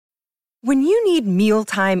When you need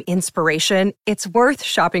mealtime inspiration, it's worth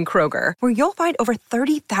shopping Kroger, where you'll find over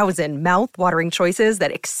 30,000 mouth-watering choices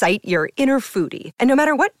that excite your inner foodie. And no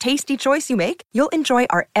matter what tasty choice you make, you'll enjoy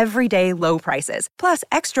our everyday low prices, plus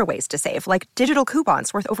extra ways to save, like digital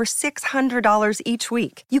coupons worth over $600 each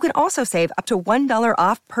week. You can also save up to $1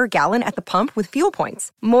 off per gallon at the pump with fuel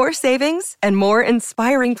points. More savings and more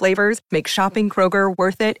inspiring flavors make shopping Kroger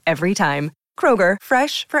worth it every time. Kroger,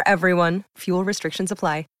 fresh for everyone. Fuel restrictions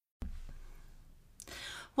apply.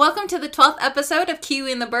 Welcome to the 12th episode of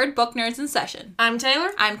Kiwi and the Bird Book Nerds in Session. I'm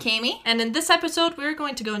Taylor. I'm Kami. And in this episode, we're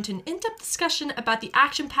going to go into an in-depth discussion about the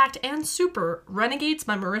action-packed and super Renegades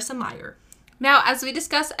by Marissa Meyer. Now, as we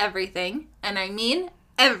discuss everything, and I mean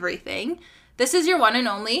everything, this is your one and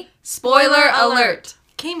only Spoiler Alert.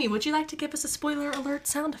 Kami, would you like to give us a spoiler alert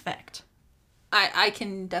sound effect? I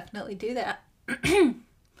can definitely do that.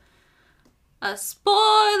 A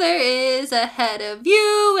spoiler is ahead of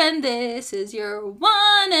you, and this is your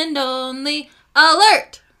one and only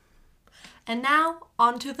alert. And now,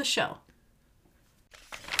 on to the show.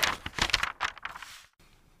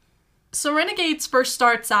 So Renegades first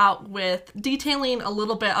starts out with detailing a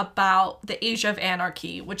little bit about the Age of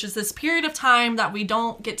Anarchy, which is this period of time that we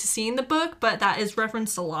don't get to see in the book, but that is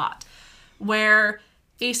referenced a lot, where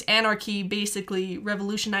Ace Anarchy basically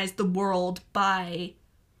revolutionized the world by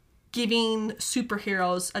giving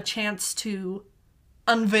superheroes a chance to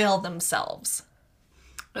unveil themselves.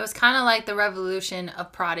 It was kind of like the revolution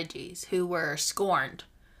of prodigies who were scorned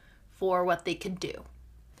for what they could do.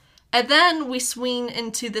 And then we swing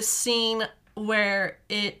into this scene where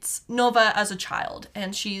it's Nova as a child,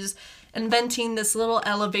 and she's inventing this little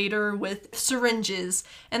elevator with syringes,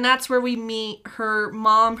 and that's where we meet her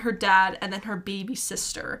mom, her dad, and then her baby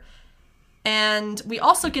sister. And we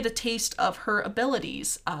also get a taste of her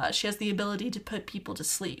abilities. She has the ability to put people to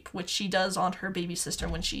sleep, which she does on her baby sister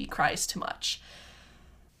when she cries too much.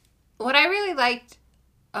 What I really liked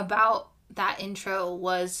about that intro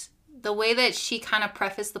was the way that she kind of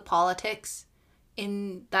prefaced the politics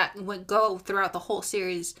in that would go throughout the whole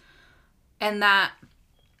series, and that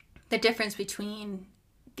the difference between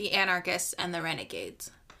the anarchists and the renegades.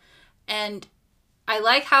 And I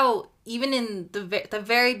like how even in the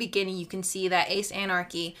very beginning you can see that Ace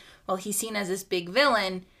Anarchy, well, he's seen as this big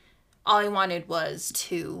villain, all he wanted was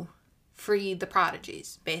to free the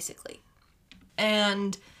prodigies, basically.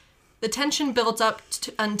 And the tension builds up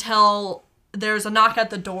until there's a knock at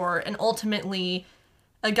the door, and ultimately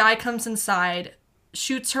a guy comes inside,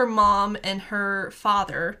 shoots her mom and her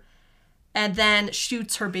father, and then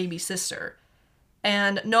shoots her baby sister.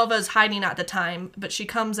 And Nova's hiding at the time, but she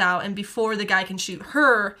comes out, and before the guy can shoot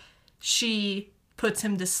her, she puts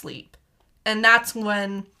him to sleep. And that's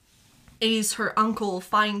when Ace, her uncle,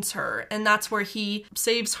 finds her, and that's where he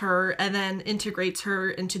saves her and then integrates her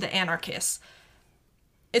into the anarchists.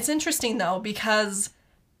 It's interesting, though, because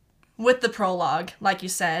with the prologue, like you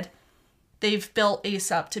said, they've built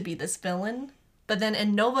Ace up to be this villain, but then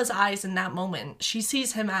in Nova's eyes in that moment, she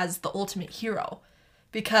sees him as the ultimate hero.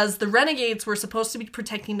 Because the Renegades were supposed to be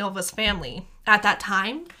protecting Nova's family at that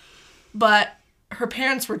time, but her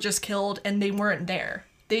parents were just killed and they weren't there.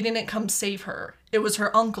 They didn't come save her. It was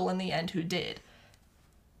her uncle in the end who did.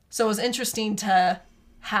 So it was interesting to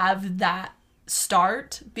have that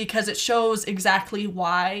start because it shows exactly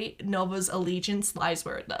why Nova's allegiance lies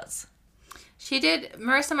where it does.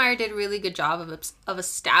 Marissa Meyer did a really good job of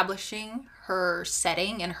establishing her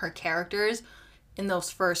setting and her characters in those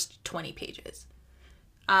first 20 pages.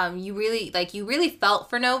 You really felt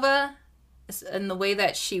for Nova in the way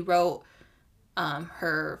that she wrote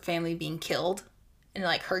her family being killed and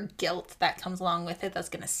like her guilt that comes along with it that's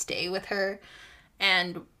going to stay with her.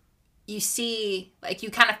 And you see, like, you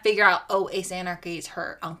kind of figure out, oh, Ace Anarchy is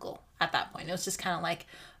her uncle at that point. It was just kind of like,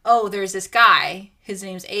 oh, there's this guy, his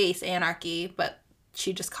name's Ace Anarchy, but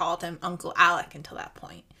she just called him Uncle Alec until that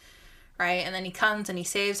point, right? And then he comes and he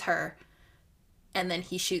saves her, and then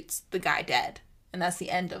he shoots the guy dead. And that's the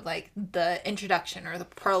end of, like, the introduction or the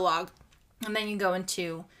prologue. And then you go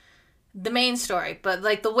into the main story. But,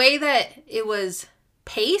 like, the way that it was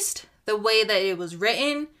paced, the way that it was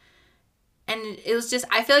written, and it was just,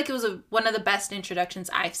 I feel like it was one of the best introductions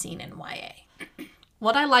I've seen in YA.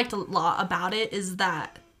 What I liked a lot about it is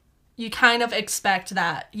that you kind of expect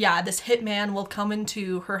that, yeah, this hitman will come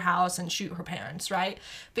into her house and shoot her parents, right?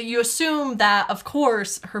 But you assume that, of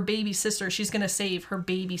course, her baby sister, she's going to save her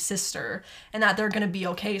baby sister and that they're going to be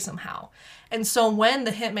okay somehow. And so when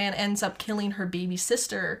the hitman ends up killing her baby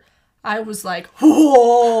sister, I was like,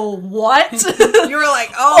 whoa, what? You were like,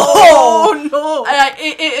 oh no.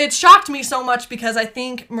 It shocked me so much because I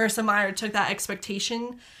think Marissa Meyer took that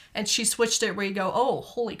expectation and she switched it where you go, oh,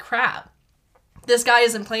 holy crap. this guy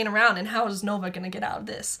isn't playing around, and how is Nova gonna get out of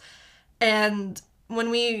this? And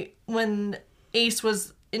when Ace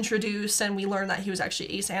was introduced and we learned that he was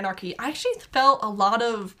actually Ace Anarchy, I actually felt a lot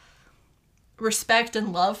of respect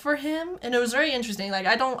and love for him, and it was very interesting. Like,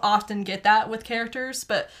 I don't often get that with characters,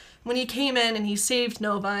 but when he came in and he saved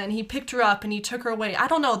Nova and he picked her up and he took her away, I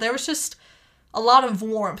don't know, there was just a lot of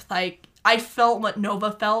warmth. Like, I felt what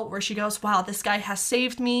Nova felt, where she goes, wow, this guy has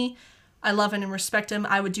saved me, I love him and respect him,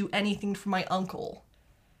 I would do anything for my uncle.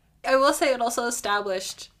 I will say it also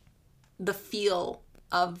established the feel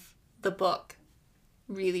of the book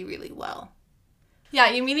really, really well.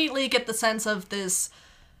 Yeah, you immediately get the sense of this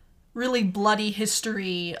really bloody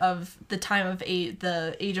history of the time of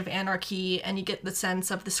the Age of Anarchy, and you get the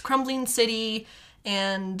sense of this crumbling city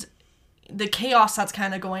and the chaos that's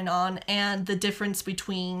kind of going on, and the difference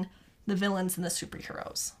between the villains and the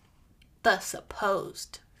superheroes. The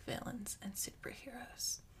supposed villains and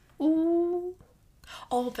superheroes. Ooh.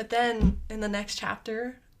 Oh, but then in the next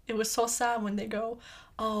chapter, it was so sad when they go,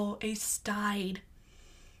 oh, Ace died.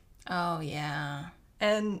 Oh, yeah.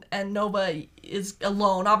 And Nova is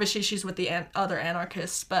alone. Obviously, she's with the other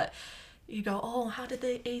anarchists, but you go, oh, how did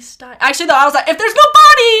the Ace die? Actually, though, I was like, if there's no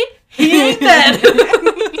body, he ain't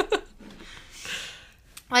dead.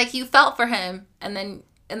 Like, you felt for him, and then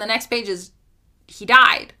in the next pages, he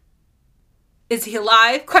died. Is he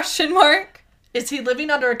alive? Question mark. Is he living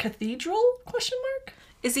under a cathedral? Question mark.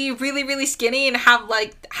 Is he really, really skinny and has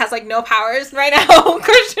no powers right now?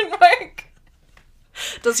 Question mark.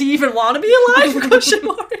 Does he even want to be alive? Question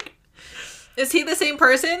mark. Is he the same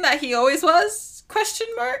person that he always was? Question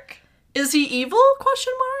mark. Is he evil?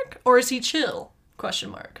 Question mark. Or is he chill?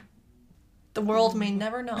 Question mark. The world may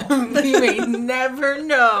never know. We may never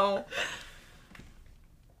know.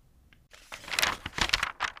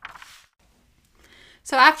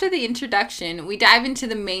 So after the introduction, we dive into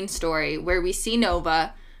the main story where we see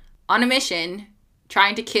Nova on a mission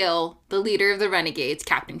trying to kill the leader of the Renegades,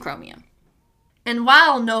 Captain Chromium. And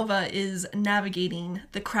while Nova is navigating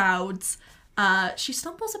the crowds, she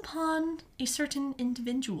stumbles upon a certain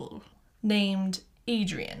individual named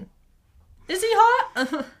Adrian. Is he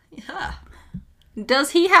hot? Yeah.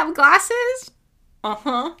 Does he have glasses?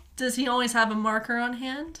 Uh-huh. Does he always have a marker on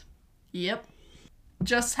hand? Yep.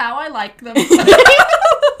 Just how I like them.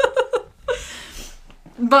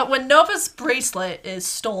 But when Nova's bracelet is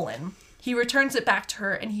stolen, he returns it back to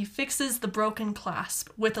her and he fixes the broken clasp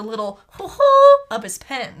with a little hoo-hoo of his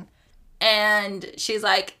pen. And she's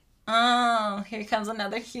like, oh, here comes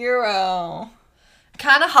another hero.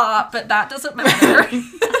 Kind of hot, but that doesn't matter.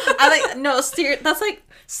 That's like,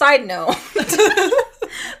 side note. That's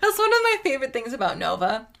one of my favorite things about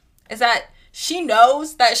Nova, is that she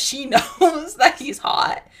knows that he's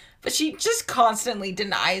hot, but she just constantly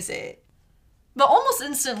denies it. But almost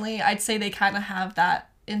instantly, I'd say they kind of have that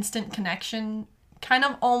instant connection. Kind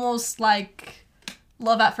of almost like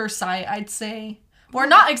love at first sight, I'd say. Or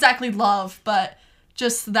not exactly love, but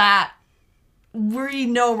just that we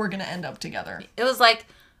know we're going to end up together. It was like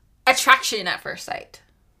attraction at first sight.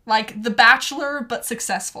 Like The Bachelor, but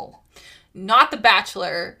successful. Not The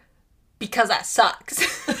Bachelor, because that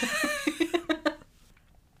sucks.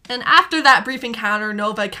 And after that brief encounter,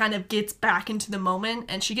 Nova kind of gets back into the moment,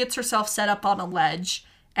 and she gets herself set up on a ledge,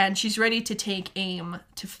 and she's ready to take aim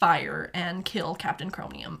to fire and kill Captain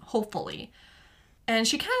Chromium, hopefully. And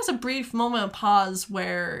she kind of has a brief moment of pause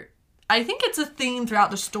where I think it's a theme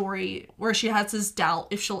throughout the story where she has this doubt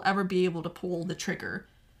if she'll ever be able to pull the trigger.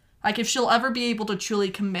 Like, if she'll ever be able to truly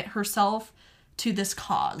commit herself to this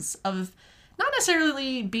cause of not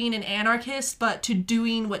necessarily being an anarchist, but to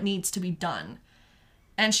doing what needs to be done.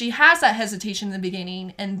 And she has that hesitation in the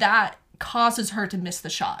beginning, and that causes her to miss the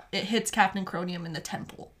shot. It hits Captain Chromium in the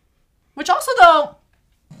temple. Which also, though,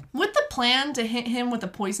 with the plan to hit him with a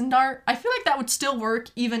poison dart, I feel like that would still work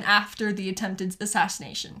even after the attempted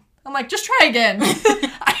assassination. I'm like, just try again.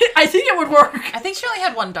 I think it would work. I think she only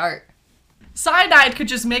had one dart. Cyanide could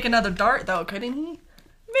just make another dart, though, couldn't he?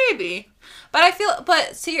 Maybe. But I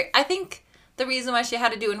think the reason why she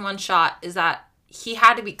had to do it in one shot is that he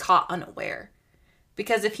had to be caught unaware.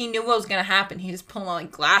 Because if he knew what was going to happen, he'd just pull on,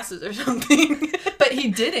 like, glasses or something. But he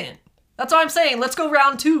didn't. That's what I'm saying. Let's go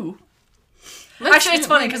round 2. Actually, it's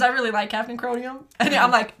funny, because I really like Captain Chromium. And I'm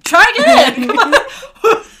like, try again! Come on!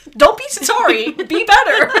 Don't be sorry. Be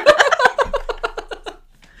better.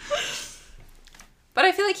 But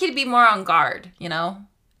I feel like he'd be more on guard, you know?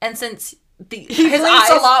 And since he his blinks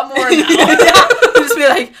eyes... a lot more now. Yeah. He'd just be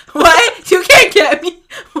like, what? You can't get me.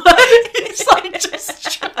 What? He's like,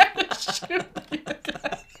 just trying to shoot you.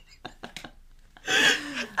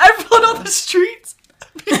 Everyone on the streets.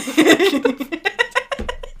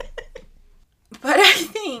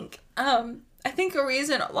 I think a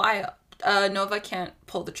reason why Nova can't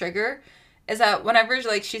pull the trigger is that whenever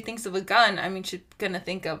like she thinks of a gun, I mean, she's gonna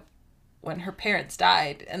think of when her parents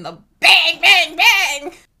died and the bang, bang,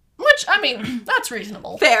 bang. Which, I mean, that's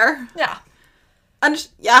reasonable. Fair. Yeah.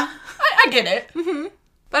 Yeah. I get it. Mm-hmm.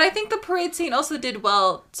 But I think the parade scene also did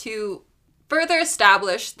well to further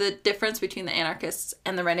establish the difference between the anarchists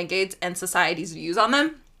and the renegades and society's views on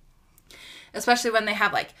them. Especially when they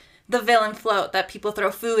have, like, the villain float that people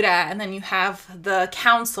throw food at, and then you have the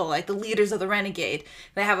council, like, the leaders of the renegade.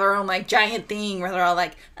 They have their own, like, giant thing where they're all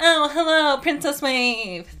like, oh, hello, Princess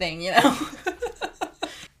Wave thing, you know?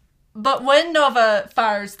 But when Nova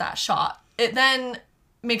fires that shot, it then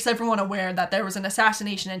makes everyone aware that there was an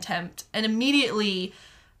assassination attempt, and immediately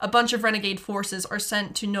a bunch of renegade forces are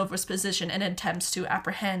sent to Nova's position and attempts to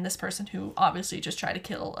apprehend this person who obviously just tried to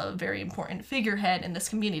kill a very important figurehead in this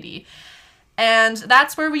community. And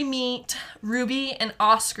that's where we meet Ruby and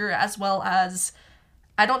Oscar, as well as,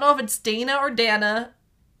 I don't know if it's Dana or Dana.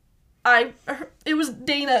 It was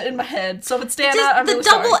Dana in my head, so if it's Dana, I'm really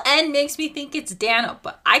sorry. The double N makes me think it's Dana,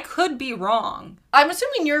 but I could be wrong. I'm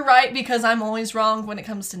assuming you're right because I'm always wrong when it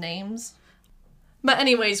comes to names. But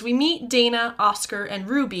anyways, we meet Dana, Oscar, and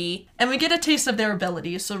Ruby, and we get a taste of their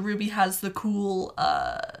abilities. So Ruby has the cool,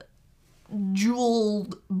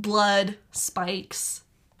 jeweled blood spikes.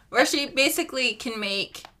 Where she basically can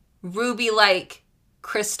make ruby-like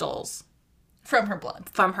crystals. From her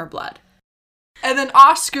blood. And then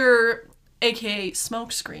Oscar, aka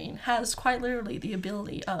Smokescreen, has quite literally the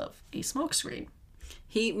ability of a smokescreen.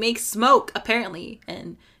 He makes smoke, apparently,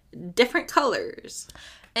 in different colors.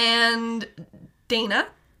 And Dana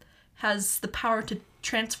has the power to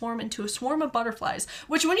transform into a swarm of butterflies.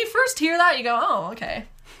 Which, when you first hear that, you go, oh, okay.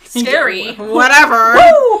 Scary. Whatever.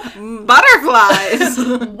 Woo! Butterflies.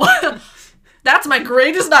 That's my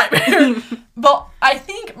greatest nightmare. But I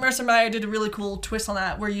think Marissa Meyer did a really cool twist on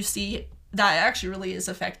that, where you see that actually really is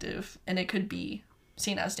effective, and it could be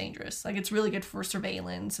seen as dangerous. Like, it's really good for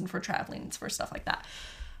surveillance and for traveling and for stuff like that.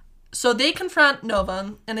 So they confront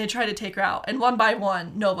Nova, and they try to take her out. And one by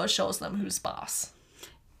one, Nova shows them who's boss.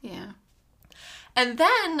 Yeah. And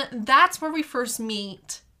then that's where we first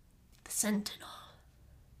meet the Sentinel.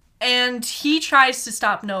 And he tries to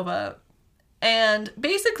stop Nova. And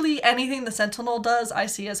basically anything the Sentinel does, I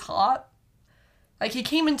see as hot. Like, he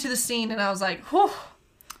came into the scene, and I was like, whew.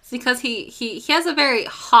 It's because he has a very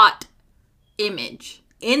hot image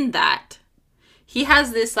in that he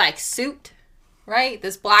has this, like, suit, right?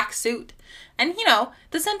 This black suit. And, you know,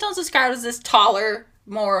 the Sentinel's described as this taller,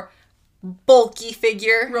 more bulky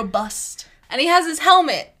figure. Robust. And he has his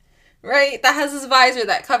helmet, right? That has his visor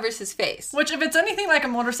that covers his face. Which, if it's anything like a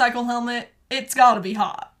motorcycle helmet, it's gotta be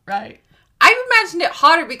hot, right? I imagined it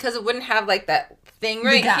hotter because it wouldn't have, like, that thing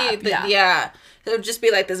right here. Yeah. It would just be,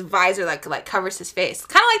 like, this visor that, like, covers his face.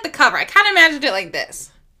 Kind of like the cover. I kind of imagined it like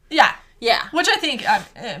this. Yeah. Yeah. Which I think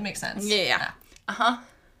it makes sense. Yeah. Uh-huh.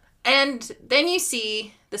 And then you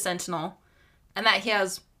see the Sentinel, and that he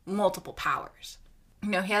has multiple powers. You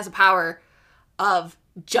know, he has a power of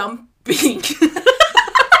jumping.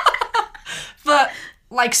 But,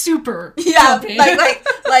 like, super jumping.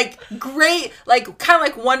 like great, like, kind of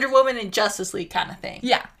like Wonder Woman and Justice League kind of thing.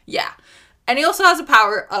 Yeah. Yeah. And he also has a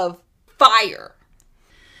power of fire.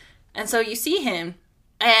 And so you see him,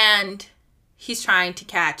 and he's trying to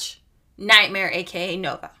catch Nightmare, aka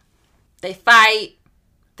Nova. They fight.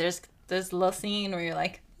 There's a little scene where you're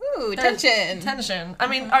like, ooh, tension. I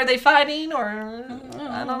mean, are they fighting, or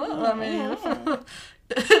I don't know. I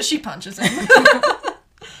mean, she punches him.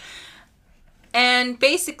 And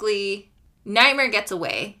basically, Nightmare gets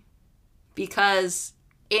away because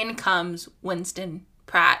in comes Winston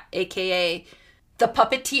Pratt, aka the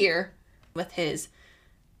puppeteer, with his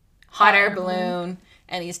hot air balloon,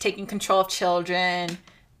 and he's taking control of children,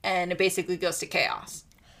 and it basically goes to chaos.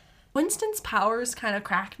 Winston's powers kind of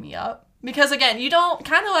crack me up. Because, again, you don't,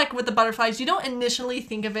 kind of like with the butterflies, you don't initially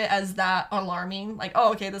think of it as that alarming. Like,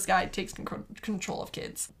 oh, okay, this guy takes control of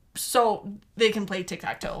kids, so they can play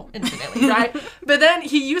tic-tac-toe infinitely, right? But then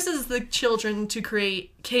he uses the children to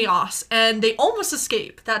create chaos, and they almost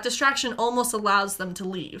escape. That distraction almost allows them to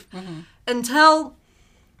leave. Mm-hmm. Until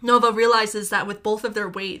Nova realizes that with both of their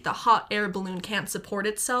weight, the hot air balloon can't support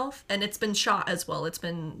itself, and it's been shot as well. It's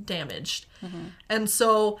been damaged. Mm-hmm. And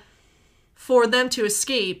so for them to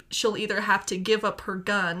escape, she'll either have to give up her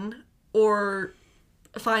gun or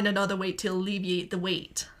find another way to alleviate the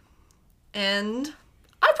weight. And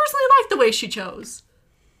I personally like the way she chose.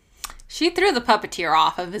 She threw the puppeteer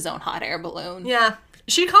off of his own hot air balloon. Yeah.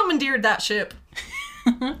 She commandeered that ship.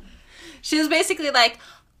 She was basically like,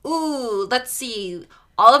 ooh, let's see.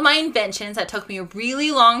 all of my inventions that took me a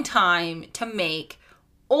really long time to make,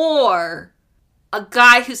 or a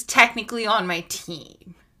guy who's technically on my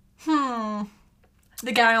team?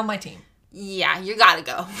 The guy on my team. Yeah, you gotta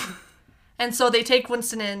go. And so they take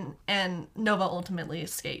Winston in, and Nova ultimately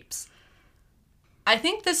escapes. I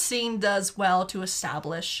think this scene does well to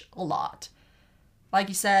establish a lot. Like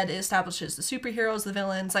you said, it establishes the superheroes, the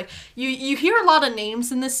villains. Like, you hear a lot of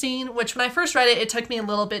names in this scene, which when I first read it, it took me a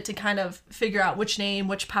little bit to kind of figure out which name,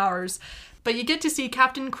 which powers. But you get to see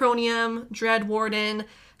Captain Chronium, Dread Warden,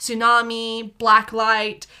 Tsunami,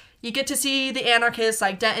 Blacklight. You get to see the anarchists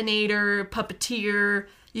like Detonator, Puppeteer.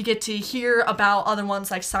 You get to hear about other ones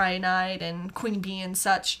like Cyanide and Queen Bee and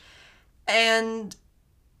such. And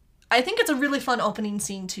I think it's a really fun opening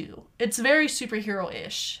scene, too. It's very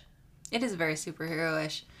superhero-ish. It is very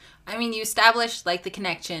superhero-ish. I mean, you establish, like, the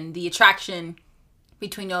connection, the attraction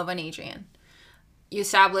between Nova and Adrian. You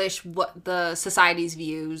establish what the society's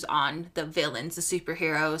views on the villains, the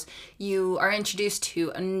superheroes. You are introduced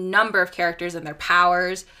to a number of characters and their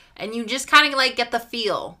powers. And you just kind of, like, get the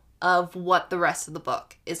feel of what the rest of the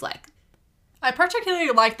book is like. I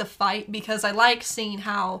particularly like the fight because I like seeing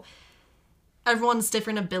how everyone's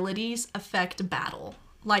different abilities affect battle.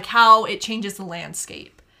 Like, how it changes the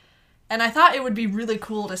landscape. And I thought it would be really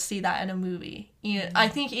cool to see that in a movie. You know, I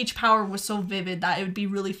think each power was so vivid that it would be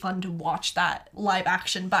really fun to watch that live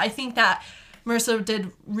action. But I think that Marissa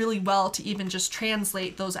did really well to even just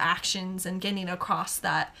translate those actions and getting across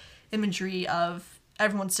that imagery of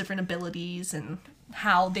everyone's different abilities and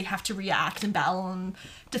how they have to react in battle and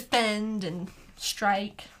defend and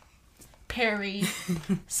strike, parry,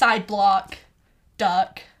 side block,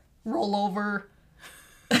 duck, roll over,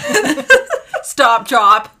 Stop,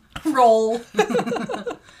 drop. roll.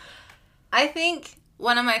 I think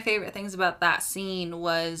one of my favorite things about that scene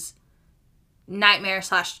was Nightmare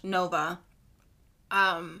 / Nova.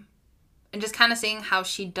 And just kind of seeing how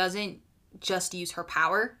she doesn't just use her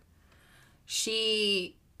power.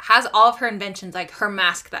 She has all of her inventions, like her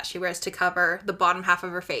mask that she wears to cover the bottom half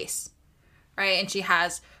of her face, right? And she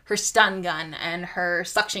has her stun gun and her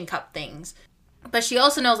suction cup things. But she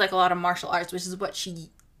also knows, like, a lot of martial arts, which is what she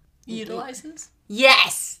Utilizes?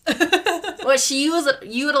 Yes! What she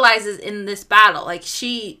utilizes in this battle. Like,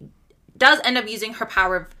 she does end up using her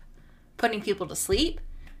power of putting people to sleep,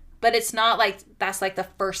 but it's not like that's, like, the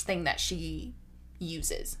first thing that she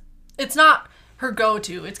uses. It's not her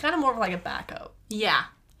go-to. It's kind of more of like a backup. Yeah.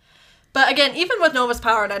 But again, even with Nova's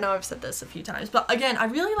power, and I know I've said this a few times, but again, I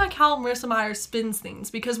really like how Marissa Meyer spins things,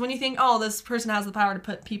 because when you think, oh, this person has the power to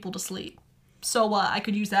put people to sleep, so what? I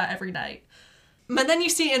could use that every night. But then you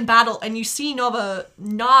see in battle, and you see Nova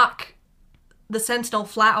knock the Sentinel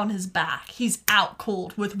flat on his back. He's out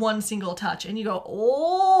cold with one single touch, and you go,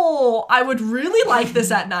 oh, I would really like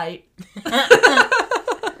this at night.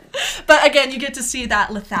 But again, you get to see that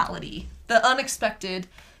lethality, the unexpected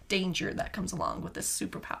danger that comes along with this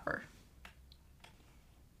superpower.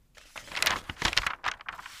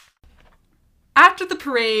 After the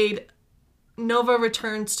parade, Nova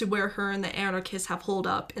returns to where her and the anarchists have holed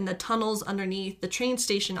up in the tunnels underneath the train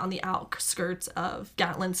station on the outskirts of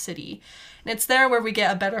Gatland City. And it's there where we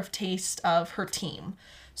get a better taste of her team.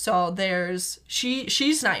 So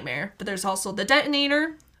she's Nightmare, but there's also the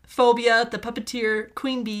Detonator, Phobia, the Puppeteer,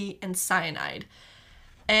 Queen Bee, and Cyanide.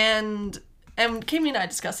 And Kimmy and I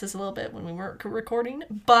discussed this a little bit when we weren't recording,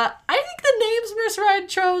 but I think the names Marissa Meyer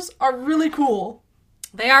chose are really cool.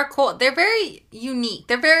 They are cool. They're very unique.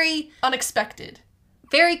 They're very unexpected.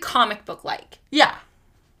 Very comic book-like. Yeah.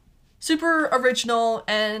 Super original,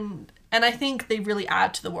 and I think they really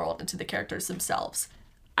add to the world and to the characters themselves.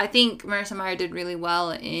 I think Marissa Meyer did really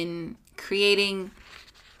well in creating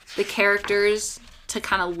the characters to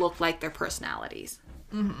kind of look like their personalities.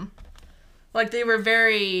 Mm-hmm. Like, they were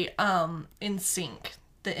very in sync,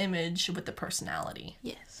 the image with the personality.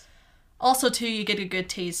 Yes. Also, too, you get a good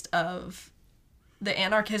taste of the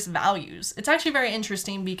anarchist values. It's actually very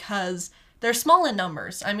interesting because they're small in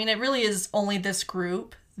numbers. I mean, it really is only this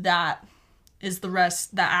group that is the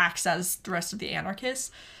rest, that acts as the rest of the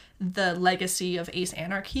anarchists, the legacy of Ace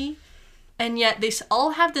Anarchy. And yet they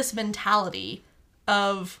all have this mentality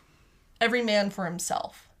of every man for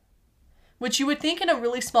himself, which you would think in a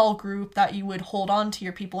really small group that you would hold on to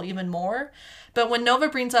your people even more. But when Nova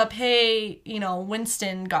brings up, hey,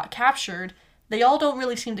 Winston got captured, they all don't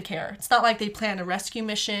really seem to care. It's not like they plan a rescue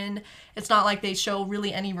mission. It's not like they show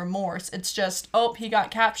really any remorse. It's just, oh, he got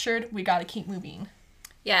captured. We got to keep moving.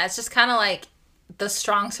 Yeah, it's just kind of like the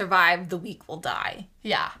strong survive, the weak will die.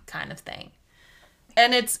 Yeah. Kind of thing.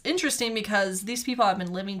 And it's interesting because these people have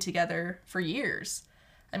been living together for years.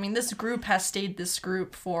 I mean, this group has stayed this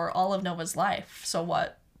group for all of Nova's life. So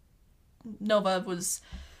what? Nova was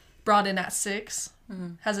brought in at 6. Mm-hmm.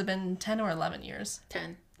 Has it been 10 or 11 years?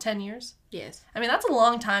 10. 10 years? Yes. I mean, that's a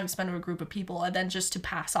long time to spend with a group of people, and then just to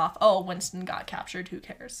pass off, oh, Winston got captured, who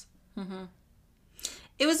cares? Mm-hmm.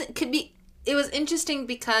 It was interesting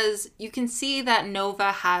because you can see that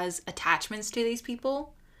Nova has attachments to these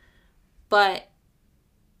people, but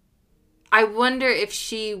I wonder if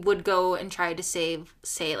she would go and try to save,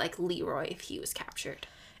 say, like, Leroy if he was captured.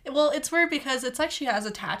 Well, it's weird because it's like she has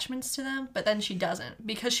attachments to them, but then she doesn't.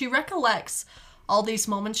 Because she recollects all these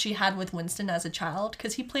moments she had with Winston as a child,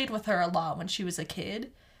 because he played with her a lot when she was a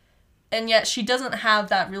kid. And yet she doesn't have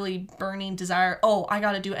that really burning desire, oh, I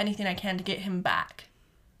gotta do anything I can to get him back.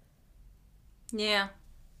 Yeah.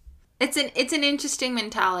 It's an interesting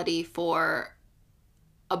mentality for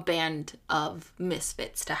a band of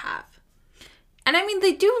misfits to have. And I mean,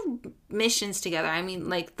 they do missions together. I mean,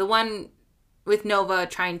 like, the one with Nova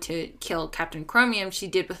trying to kill Captain Chromium, she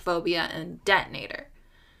did with Phobia and Detonator.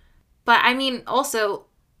 But, I mean, also,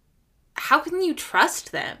 how can you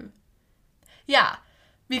trust them? Yeah,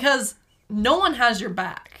 because no one has your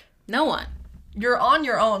back. No one. You're on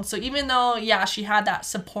your own. So even though, yeah, she had that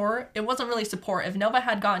support, it wasn't really support. If Nova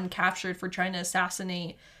had gotten captured for trying to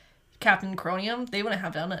assassinate Captain Chromium, they wouldn't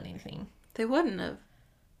have done anything. They wouldn't have.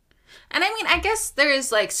 And I mean, I guess there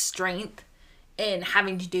is, like, strength in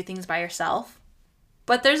having to do things by yourself.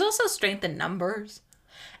 But there's also strength in numbers.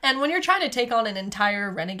 And when you're trying to take on an entire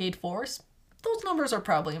renegade force, those numbers are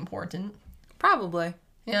probably important. Probably.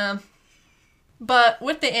 Yeah. But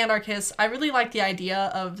with the anarchists, I really like the idea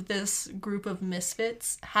of this group of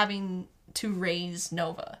misfits having to raise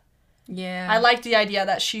Nova. Yeah. I like the idea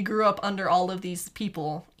that she grew up under all of these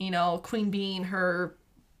people. You know, Queen being her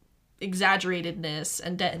exaggeratedness,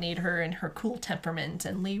 and Detonator and her cool temperament,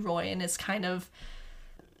 and Leroy and his kind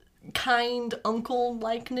uncle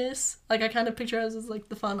likeness. Like, I kind of picture us as like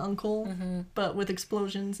the fun uncle, but with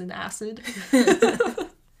explosions and acid.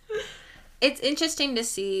 It's interesting to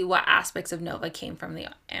see what aspects of Nova came from the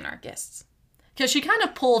anarchists. Because she kind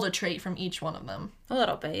of pulled a trait from each one of them. A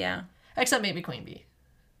little bit, yeah. Except maybe Queen Bee.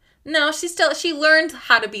 No, she learned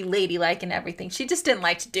how to be ladylike and everything. She just didn't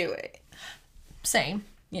like to do it. Same.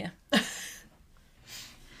 Yeah.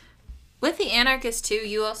 With the anarchists, too,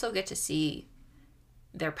 you also get to see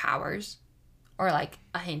their powers. Or, like,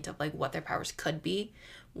 a hint of, like, what their powers could be.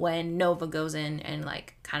 When Nova goes in and,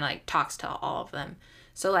 like, kind of, like, talks to all of them.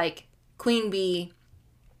 So, like, Queen Bee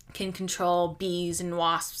can control bees and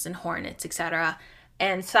wasps and hornets, etc.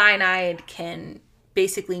 And Cyanide can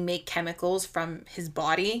basically make chemicals from his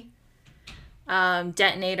body.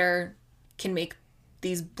 Detonator can make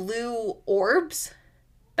these blue orbs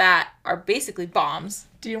that are basically bombs.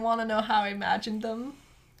 Do you want to know how I imagined them?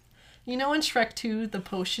 You know in Shrek 2, the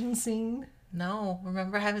potion scene? No,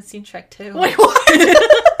 remember, I haven't seen Shrek 2. Wait, what?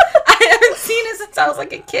 I haven't seen it since I was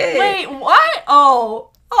like a kid. Wait, what? Oh.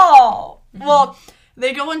 Mm-hmm. Well,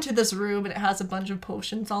 they go into this room and it has a bunch of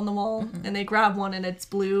potions on the wall, and they grab one and it's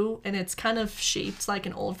blue and it's kind of shaped like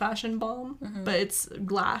an old-fashioned bomb, but it's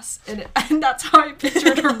glass, and that's how I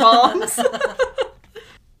pictured her bombs.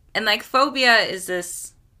 And like, Phobia is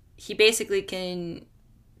this, he basically can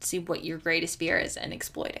see what your greatest fear is and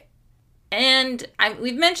exploit it. And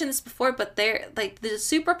we've mentioned this before, but they're like, the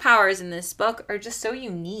superpowers in this book are just so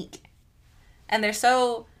unique, and they're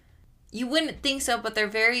so, you wouldn't think so, but they're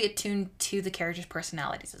very attuned to the characters'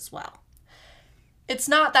 personalities as well. It's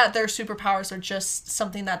not that their superpowers are just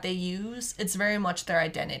something that they use. It's very much their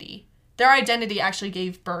identity. Their identity actually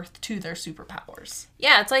gave birth to their superpowers.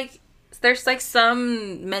 Yeah, it's like, there's like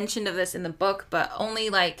some mention of this in the book, but only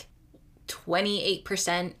like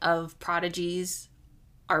 28% of prodigies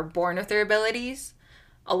are born with their abilities.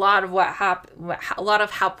 A lot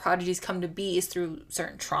of how prodigies come to be is through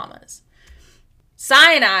certain traumas.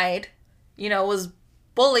 Cyanide, was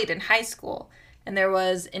bullied in high school, and there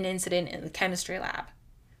was an incident in the chemistry lab,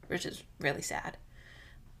 which is really sad.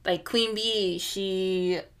 Like, Queen Bee,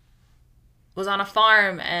 she was on a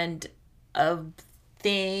farm, and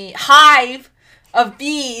the hive of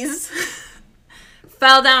bees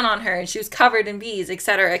fell down on her, and she was covered in bees,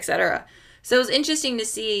 etc., etc. So it was interesting to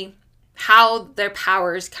see how their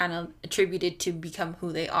powers kind of attributed to become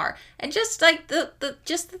who they are, and just like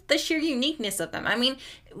the sheer uniqueness of them. I mean,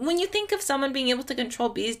 when you think of someone being able to control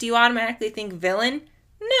bees, do you automatically think villain?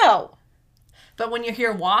 No. But when you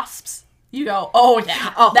hear wasps, you go, oh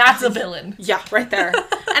yeah, that's a villain. Yeah, right there.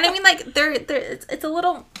 And I mean, like, it's a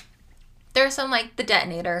little, there's some, like, the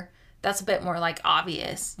Detonator that's a bit more, like,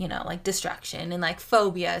 obvious, like destruction, and like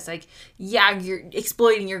Phobia is like, yeah, you're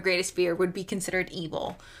exploiting your greatest fear would be considered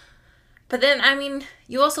evil. But then, I mean,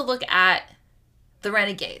 you also look at the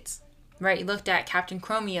Renegades, right? You looked at Captain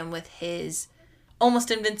Chromium with his almost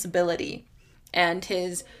invincibility and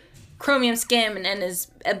his chromium skin and his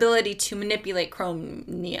ability to manipulate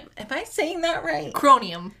chromium. Am I saying that right?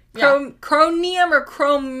 Chronium. Chronium or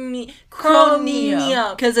chromium?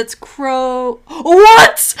 Because it's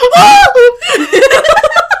What?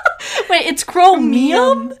 Wait, it's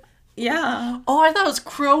chromium? Yeah. Oh, I thought it was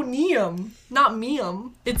chronium, not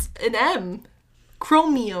mium. It's an M.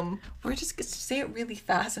 Chromium. We're just going to say it really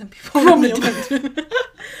fast and people will do it.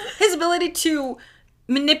 His ability to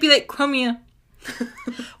manipulate chromium.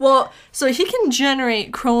 Well, so he can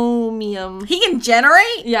generate chromium. He can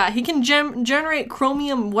generate? Yeah, he can generate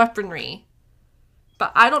chromium weaponry.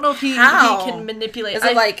 But I don't know if he can manipulate. Is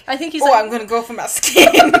it I think he's I'm going to go for my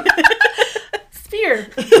skin. Spear.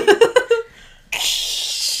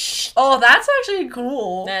 Oh, that's actually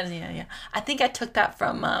cool. Yeah. I think I took that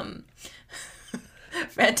from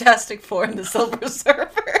Fantastic Four and the Silver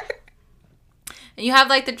Surfer. And you have,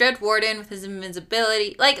 like, the Dread Warden with his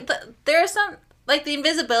invincibility. Like, there are some, like, the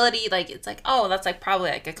invisibility, like, it's like, oh, that's, like, probably,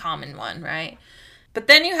 like, a common one, right? But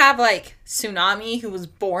then you have, like, Tsunami, who was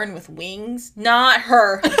born with wings. Not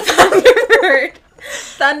her.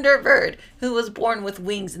 Thunderbird, who was born with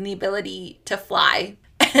wings and the ability to fly.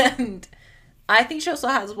 And I think she also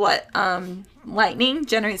has, lightning,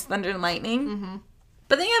 generates thunder and lightning. Mm-hmm.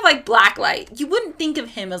 But then you have, like, Blacklight. You wouldn't think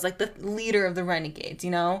of him as, like, the leader of the Renegades,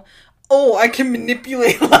 you know? Oh, I can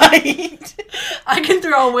manipulate light. I can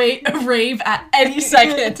throw away a rave at any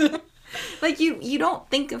second. Like, you don't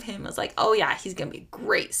think of him as, like, oh, yeah, he's going to be a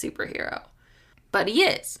great superhero. But he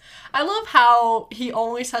is. I love how he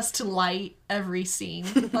always has to light every scene.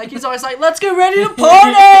 Like, he's always like, let's get ready to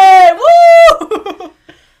party! Woo!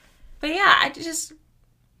 But yeah,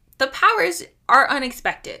 the powers are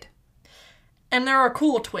unexpected. And there are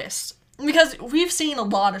cool twists. Because we've seen a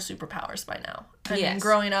lot of superpowers by now. I mean,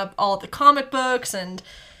 growing up, all the comic books and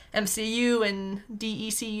MCU and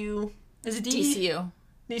DECU. Is it DCU?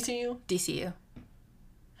 DCU? DCU.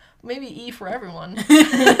 Maybe E for everyone.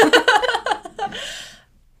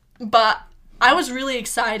 But I was really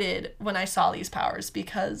excited when I saw these powers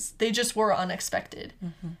because they just were unexpected.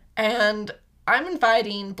 Mm-hmm. And I'm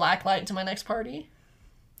inviting Blacklight to my next party.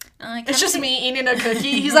 It's just me eating a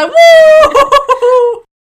cookie. He's like, woo!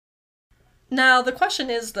 Now, the question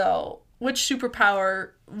is, though, which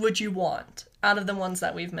superpower would you want out of the ones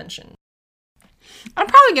that we've mentioned? I'm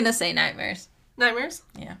probably going to say nightmares. Nightmares?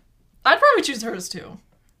 Yeah. I'd probably choose hers, too.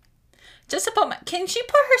 Just to can she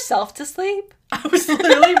put herself to sleep? I was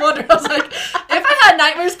literally wondering. I was like, if I had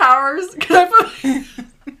nightmares powers, could I put...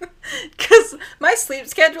 Because my sleep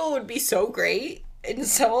schedule would be so great and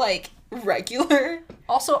so, like, regular.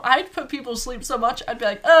 Also, I'd put people to sleep so much, I'd be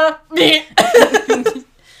like, me.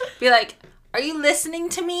 Be like, are you listening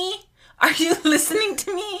to me? Are you listening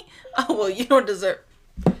to me? Oh, well, you don't deserve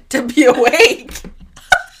to be awake.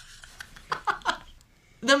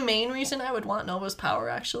 The main reason I would want Nova's power,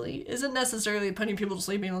 actually, isn't necessarily putting people to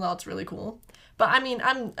sleep, even though it's really cool. But, I mean,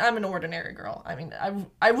 I'm an ordinary girl. I mean,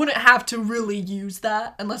 I wouldn't have to really use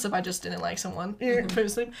that, unless if I just didn't like someone. Put to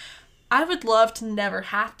sleep. I would love to never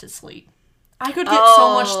have to sleep. I could get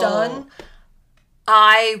so much done.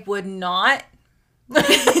 I would not.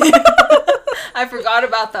 I forgot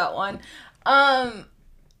about that one.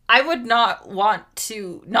 I would not want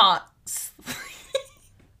to not sleep.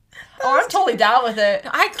 Oh, I'm totally down with it.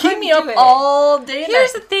 I keep me up all day.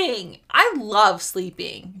 Here's the thing. I love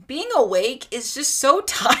sleeping. Being awake is just so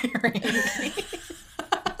tiring.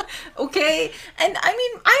 Okay? And I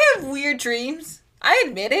mean, I have weird dreams. I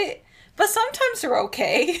admit it. But sometimes they're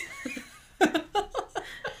okay. And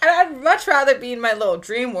I'd much rather be in my little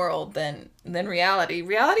dream world than reality.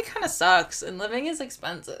 Reality kind of sucks, and living is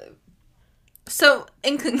expensive. So,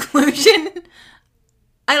 in conclusion,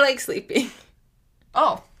 I like sleeping.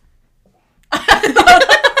 Oh.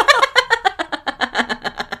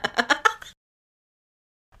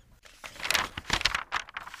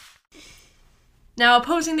 Now,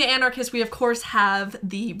 opposing the Anarchists, we of course have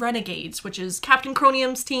the Renegades, which is Captain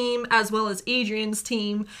Chronium's team, as well as Adrian's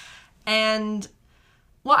team. And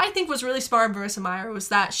what I think was really smart of Marissa Meyer was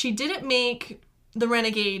that she didn't make the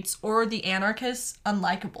Renegades or the Anarchists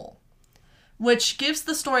unlikable, which gives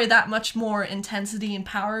the story that much more intensity and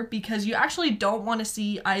power, because you actually don't want to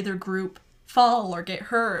see either group fall or get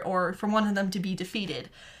hurt or for one of them to be defeated.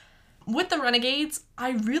 With the Renegades, I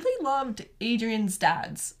really loved Adrian's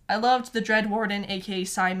dads. I loved the Dread Warden, aka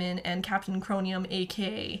Simon, and Captain Chronium,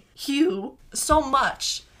 aka Hugh, so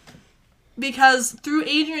much. Because through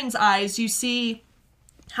Adrian's eyes, you see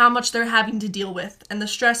how much they're having to deal with and the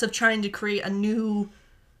stress of trying to create a new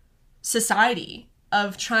society,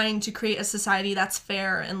 of trying to create a society that's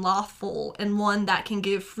fair and lawful and one that can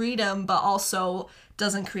give freedom but also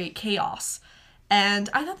doesn't create chaos. And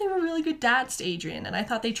I thought they were really good dads to Adrian, and I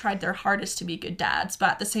thought they tried their hardest to be good dads, but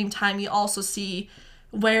at the same time you also see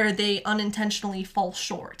where they unintentionally fall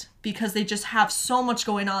short because they just have so much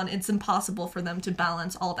going on, it's impossible for them to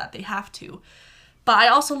balance all that they have to. But I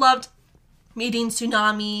also loved meeting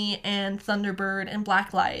Tsunami and Thunderbird and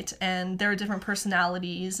Blacklight and their different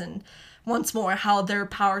personalities, and once more how their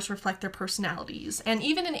powers reflect their personalities. And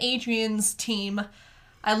even in Adrian's team,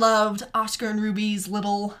 I loved Oscar and Ruby's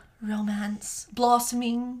little romance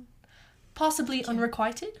blossoming, possibly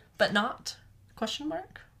unrequited, but not, question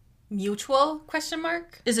mark. Mutual, question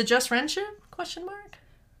mark. Is it just friendship, question mark?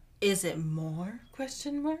 Is it more,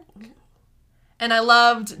 question mark? And I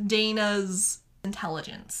loved Dana's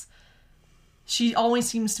intelligence. She always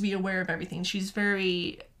seems to be aware of everything. She's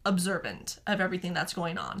very observant of everything that's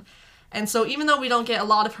going on. And so even though we don't get a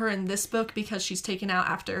lot of her in this book because she's taken out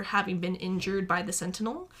after having been injured by the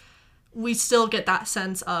Sentinel, we still get that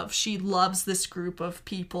sense of she loves this group of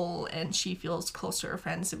people and she feels close to her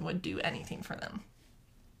friends and would do anything for them.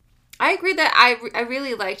 I agree that I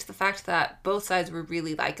really liked the fact that both sides were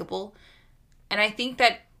really likable. And I think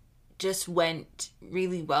that just went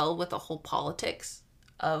really well with the whole politics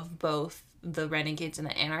of both the renegades and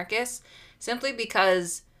the anarchists, simply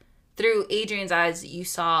because through Adrian's eyes, you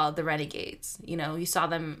saw the renegades. You know, you saw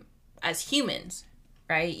them as humans,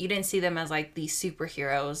 right? You didn't see them as like these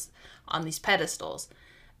superheroes on these pedestals.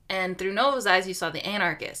 And through Nova's eyes, you saw the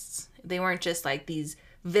anarchists. They weren't just like these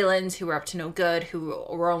villains who were up to no good, who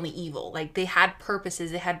were only evil. Like, they had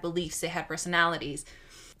purposes, they had beliefs, they had personalities.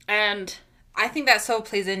 And I think that so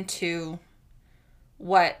plays into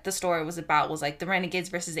what the story was about, was like the renegades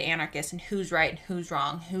versus the anarchists, and who's right and who's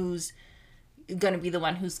wrong, who's going to be the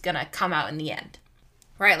one who's going to come out in the end,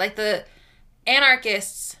 right? Like, the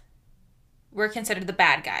anarchists were considered the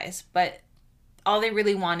bad guys, but all they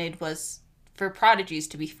really wanted was for prodigies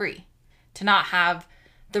to be free, to not have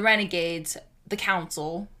the renegades, the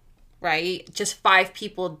council, right? Just 5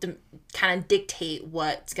 people kind of dictate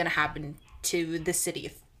what's going to happen to the city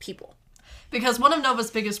of people. Because one of Nova's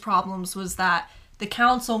biggest problems was that the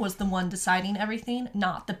council was the one deciding everything,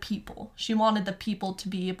 not the people. She wanted the people to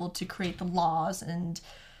be able to create the laws and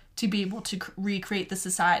to be able to recreate the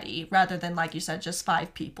society, rather than, like you said, just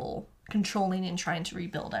 5 people controlling and trying to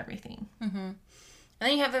rebuild everything. Mm-hmm. And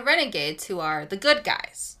then you have the renegades, who are the good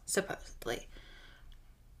guys, supposedly.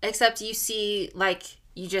 Except you see, like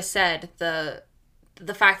you just said, the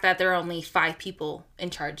fact that there are only 5 people in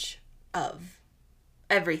charge of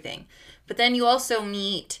everything. But then you also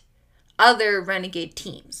meet other renegade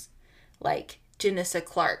teams, like Janissa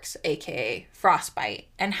Clark's, aka Frostbite,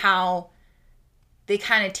 and how they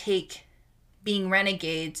kind of take being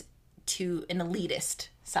renegades to an elitist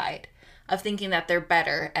side of thinking that they're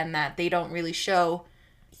better and that they don't really show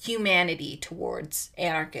humanity towards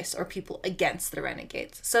anarchists or people against the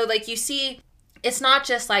renegades. So, like, you see, it's not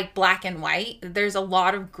just like black and white. There's a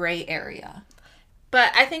lot of gray area.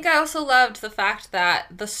 But I think I also loved the fact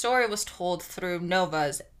that the story was told through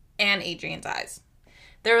Nova's and Adrian's eyes.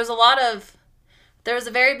 There was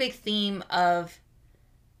a very big theme of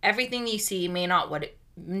everything you see may not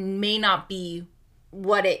be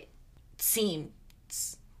what it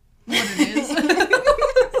seems. What it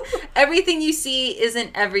is. Everything you see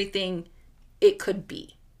isn't everything it could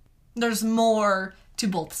be. There's more to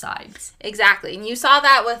both sides. Exactly. And you saw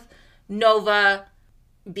that with Nova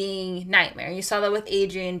being Nightmare. You saw that with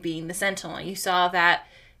Adrian being the Sentinel. You saw that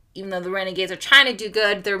even though the renegades are trying to do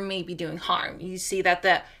good, they're maybe doing harm. You see that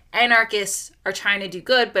the anarchists are trying to do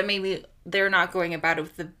good, but maybe they're not going about it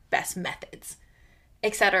with the best methods,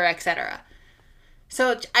 etc., etc.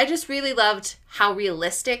 So I just really loved how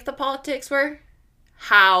realistic the politics were,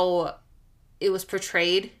 how it was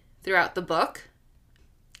portrayed throughout the book.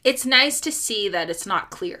 It's nice to see that it's not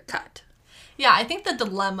clear-cut. Yeah, I think the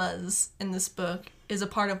dilemmas in this book is a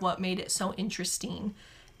part of what made it so interesting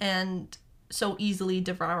and so easily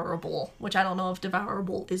devourable, which I don't know if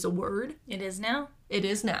devourable is a word. It is now. It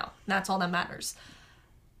is now. That's all that matters.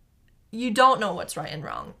 You don't know what's right and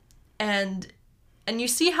wrong. And you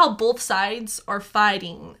see how both sides are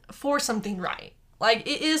fighting for something right. Like,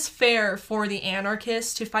 it is fair for the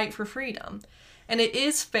anarchists to fight for freedom. And it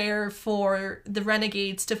is fair for the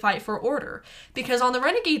renegades to fight for order. Because on the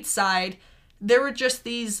renegade side, there were just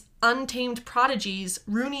these untamed prodigies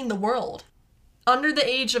ruining the world. Under the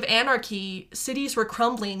age of anarchy, cities were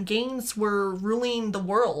crumbling, gangs were ruling the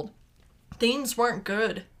world. Things weren't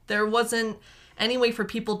good. There wasn't any way for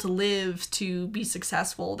people to live, to be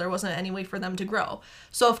successful. There wasn't any way for them to grow.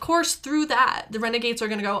 So, of course, through that, the Renegades are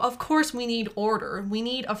going to go, of course, we need order. We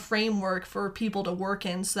need a framework for people to work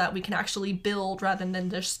in so that we can actually build rather than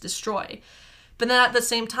just destroy. But then at the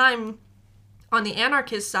same time, on the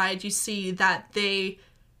anarchist side, you see that they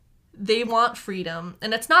want freedom.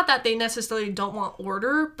 And it's not that they necessarily don't want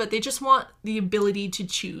order, but they just want the ability to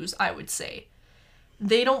choose, I would say.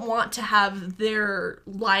 They don't want to have their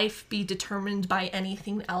life be determined by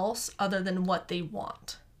anything else other than what they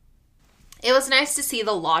want. It was nice to see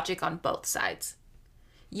the logic on both sides.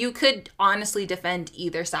 You could honestly defend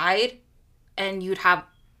either side, and you'd have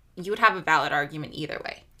a valid argument either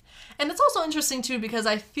way. And it's also interesting, too, because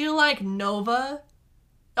I feel like Nova,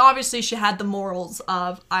 obviously she had the morals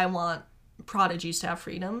of, I want prodigies to have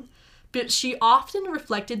freedom, but she often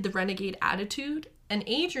reflected the renegade attitude, and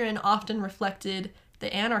Adrian often reflected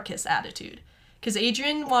the anarchist attitude. Because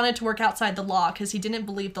Adrian wanted to work outside the law because he didn't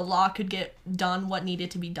believe the law could get done what needed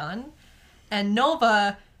to be done. And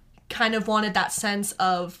Nova kind of wanted that sense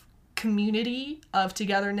of community, of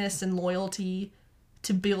togetherness and loyalty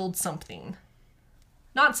to build something.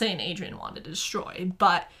 Not saying Adrian wanted to destroy,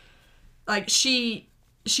 but like she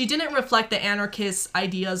didn't reflect the anarchist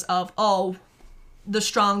ideas of, oh, the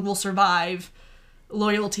strong will survive,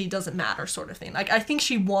 loyalty doesn't matter sort of thing. Like, I think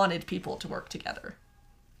she wanted people to work together.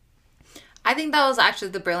 I think that was actually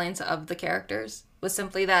the brilliance of the characters, was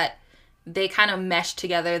simply that they kind of meshed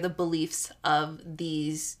together the beliefs of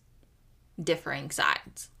these differing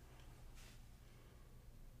sides.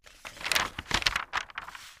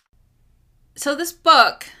 So this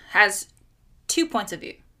book has 2 points of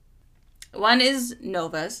view. One is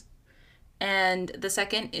Nova's, and the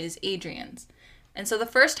second is Adrian's. And so the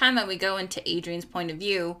first time that we go into Adrian's point of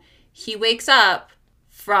view, he wakes up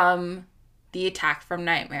from the attack from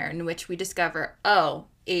Nightmare, in which we discover, oh,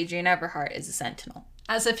 Adrian Everhart is a Sentinel.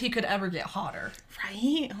 As if he could ever get hotter.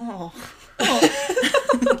 Right? Oh.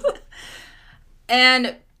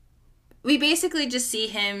 And we basically just see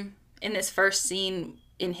him in this first scene,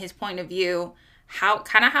 in his point of view, how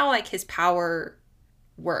like his power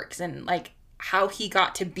works, and like how he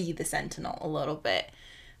got to be the Sentinel a little bit.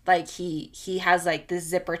 Like he has like this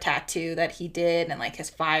zipper tattoo that he did, and like his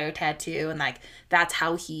fire tattoo, and like that's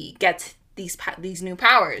how he gets these new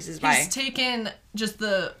powers, is by... He's taken just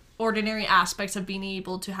the ordinary aspects of being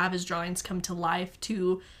able to have his drawings come to life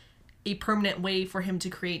to a permanent way for him to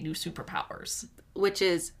create new superpowers. Which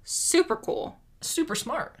is super cool. Super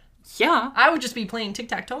smart. Yeah. I would just be playing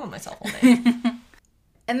tic-tac-toe with myself all day.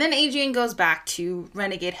 And then Adrian goes back to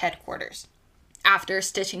Renegade headquarters after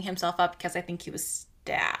stitching himself up because I think he was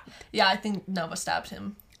stabbed. Yeah, I think Nova stabbed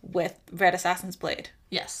him. With Red Assassin's blade.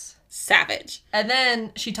 Yes. Savage. And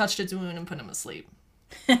then she touched his wound and put him asleep.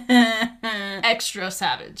 Extra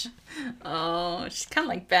savage. Oh, she's kind of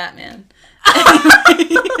like Batman.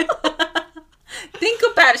 Think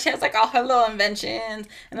about it. She has like all her little inventions,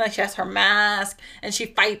 and like she has her mask, and she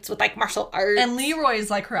fights with like martial arts. And Leroy is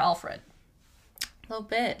like her Alfred. A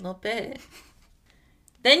little bit.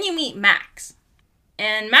 Then you meet Max.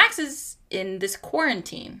 And Max is in this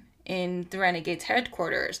quarantine in the Renegades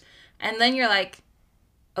headquarters. And then you're like,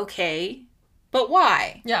 okay, but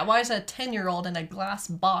why? Yeah, why is a 10-year-old in a glass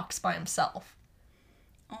box by himself?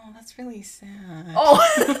 Oh, that's really sad. Oh.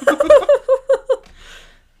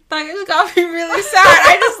 That just got me really sad.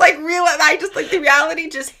 I just the reality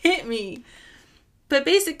just hit me. But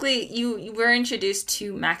basically, you were introduced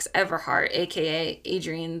to Max Everhart, aka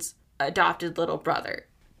Adrian's adopted little brother.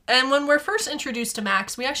 And when we're first introduced to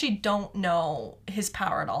Max, we actually don't know his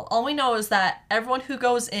power at all. All we know is that everyone who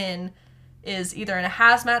goes in is either in a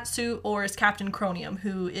hazmat suit or is Captain Chronium,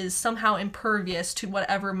 who is somehow impervious to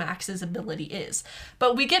whatever Max's ability is.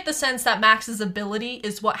 But we get the sense that Max's ability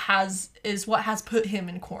is what has put him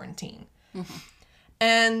in quarantine. Mm-hmm.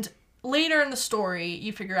 And later in the story,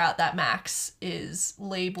 you figure out that Max is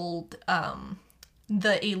labeled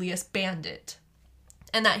the alias Bandit,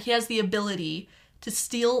 and that he has the ability to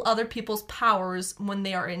steal other people's powers when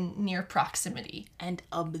they are in near proximity. And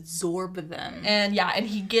absorb them. And yeah, and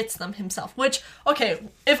he gets them himself. Which, okay,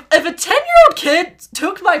 if a 10-year-old kid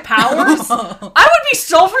took my powers, I would be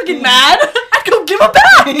so freaking mad. I'd go give them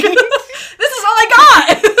back. This is all I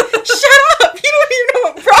got. Shut up. You don't even know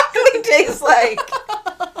what broccoli tastes like.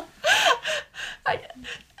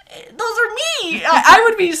 Those are me. I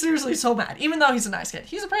would be seriously so mad, even though he's a nice kid.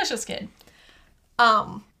 He's a precious kid.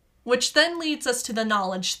 Which then leads us to the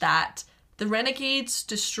knowledge that the Renegades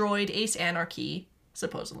destroyed Ace Anarchy,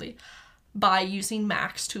 supposedly, by using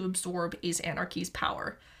Max to absorb Ace Anarchy's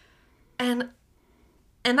power. And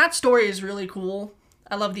that story is really cool.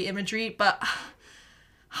 I love the imagery, but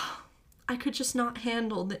I could just not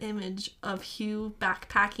handle the image of Hugh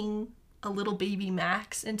backpacking a little baby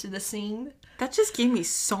Max into the scene. That just gave me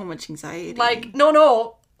so much anxiety. Like,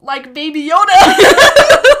 no, like Baby Yoda.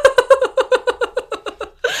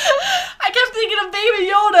 I kept thinking of Baby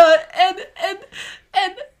Yoda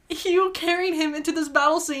and Hugh carrying him into this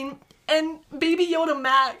battle scene and Baby Yoda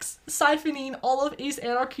Max siphoning all of Ace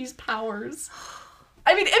Anarchy's powers.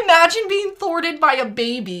 I mean, imagine being thwarted by a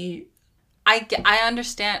baby. I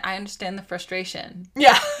understand the frustration.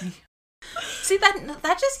 Yeah. See,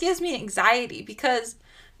 that just gives me anxiety because,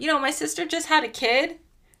 you know, my sister just had a kid,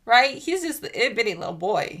 right? He's just the itty bitty little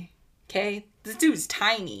boy, okay? This dude's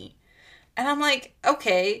tiny. And I'm like,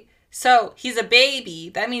 okay, so he's a baby.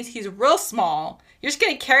 That means he's real small. You're just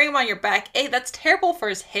going to carry him on your back. Hey, that's terrible for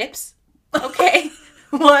his hips, okay?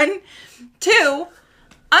 1. 2,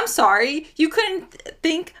 I'm sorry. You couldn't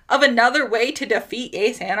think of another way to defeat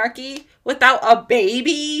Ace Anarchy without a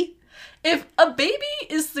baby? If a baby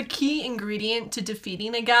is the key ingredient to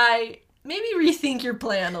defeating a guy, maybe rethink your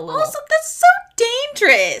plan a little. Also, that's so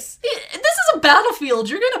dangerous. This is a battlefield.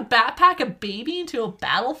 You're gonna backpack a baby into a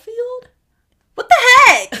battlefield? What the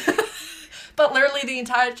heck? But literally the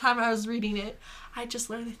entire time I was reading it, I just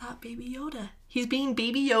literally thought Baby Yoda. He's being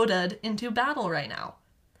Baby Yoda'd into battle right now.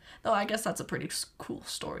 Though I guess that's a pretty cool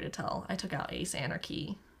story to tell. I took out Ace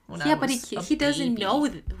Anarchy when I was Yeah, but he doesn't know,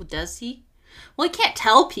 does he? Well, he can't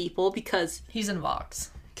tell people because... He's in a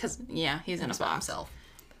box. Yeah, he's in a box. Himself.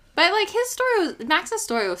 But, like, Max's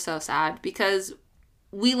story was so sad because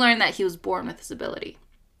we learned that he was born with this ability.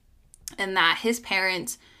 And that his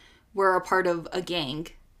parents were a part of a gang.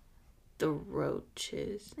 The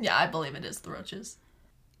Roaches. Yeah, I believe it is the Roaches.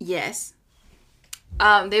 Yes.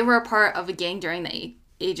 They were a part of a gang during the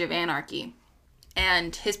Age of Anarchy.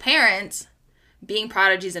 And his parents, being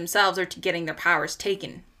prodigies themselves, are getting their powers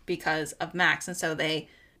taken because of Max. And so they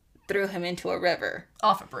threw him into a river.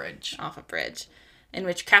 Off a bridge. In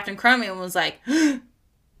which Captain Chromium was like, The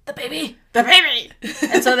baby!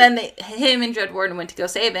 And so then him and Dread Warden went to go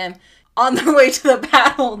save him on their way to the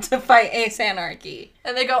battle to fight Ace Anarchy.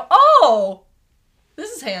 And they go, oh,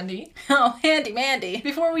 this is handy. Oh, handy mandy.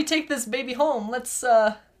 Before we take this baby home, let's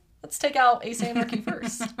take out Ace Anarchy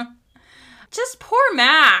first. Just poor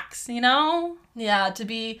Max, you know? Yeah, to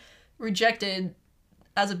be rejected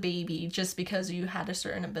as a baby just because you had a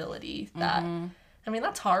certain ability. That, I mean,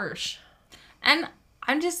 that's harsh. And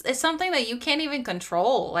it's something that you can't even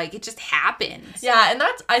control. Like, it just happens. Yeah, and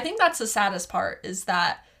I think that's the saddest part, is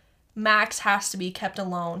that Max has to be kept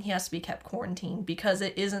alone. He has to be kept quarantined because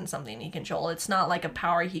it isn't something he can control. It's not like a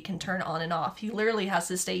power he can turn on and off. He literally has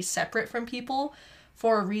to stay separate from people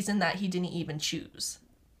for a reason that he didn't even choose.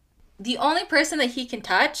 The only person that he can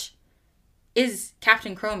touch is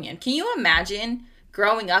Captain Chromium. Can you imagine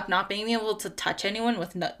growing up not being able to touch anyone,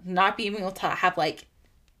 with not being able to have, like,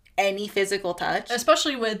 any physical touch?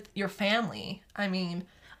 Especially with your family. I mean...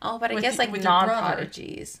 Oh, but I guess, like,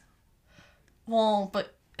 non-prodigies. Well,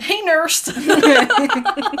 but... Hey, nurse!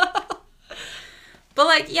 But,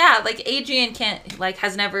 like, yeah, like, Adrian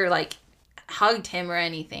has never, like, hugged him or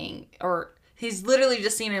anything. Or he's literally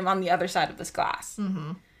just seen him on the other side of this glass.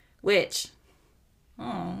 Mm-hmm. Which...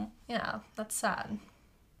 Oh. Yeah, that's sad.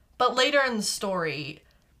 But later in the story,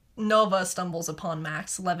 Nova stumbles upon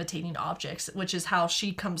Max levitating objects, which is how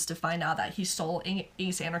she comes to find out that he stole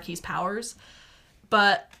Ace Anarchy's powers.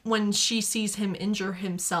 But when she sees him injure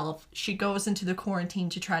himself, she goes into the quarantine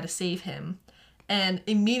to try to save him. And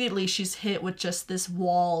immediately she's hit with just this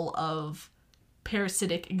wall of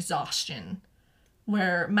parasitic exhaustion,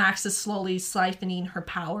 where Max is slowly siphoning her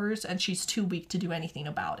powers and she's too weak to do anything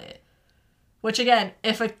about it. Which, again,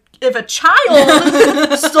 if a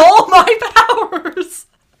child stole my powers...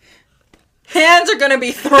 Hands are gonna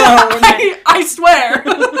be thrown. I swear.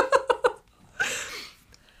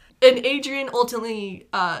 And Adrian ultimately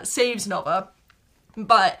saves Nova.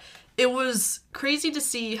 But it was crazy to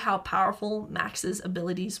see how powerful Max's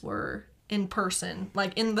abilities were in person.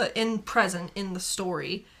 Like, in present, in the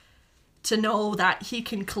story. To know that he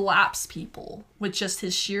can collapse people with just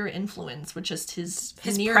his sheer influence, with just his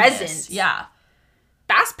nearness. Presence. Yeah.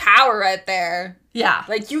 That's power right there. Yeah.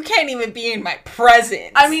 Like, you can't even be in my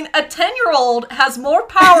presence. I mean, a 10-year-old has more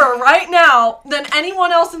power right now than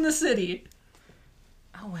anyone else in the city.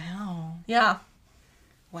 Oh, wow. Yeah.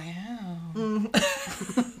 Wow.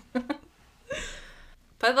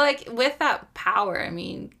 But, like, with that power, I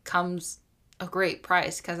mean, comes a great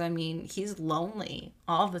price. Because, I mean, he's lonely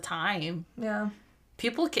all the time. Yeah.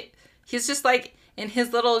 He's just, like, in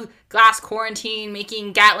his little glass quarantine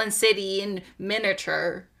making Gatlin City in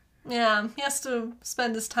miniature. Yeah, he has to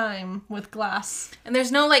spend his time with glass. And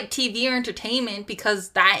there's no, like, TV or entertainment because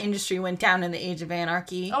that industry went down in the Age of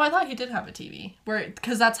Anarchy. Oh, I thought he did have a TV.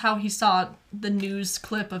 Because that's how he saw the news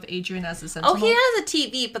clip of Adrian as the Sentinel. Oh, he has a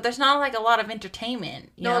TV, but there's not, like, a lot of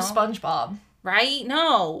entertainment, you know? SpongeBob. Right?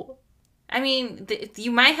 No. I mean,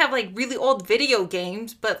 you might have, like, really old video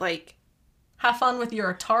games, but, like... Have fun with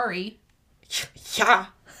your Atari. Yeah.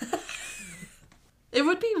 It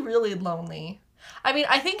would be really lonely. I mean,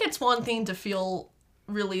 I think it's one thing to feel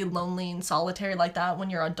really lonely and solitary like that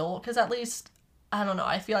when you're adult, because at least, I don't know,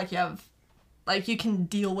 I feel like you can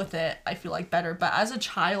deal with it, I feel like, better. But as a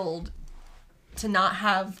child, to not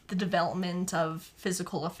have the development of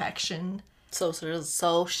physical affection.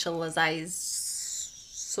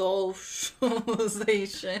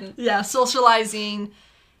 Socialization. Yeah, socializing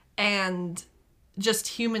and just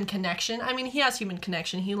human connection. I mean, he has human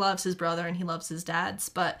connection. He loves his brother and he loves his dads,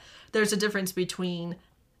 but there's a difference between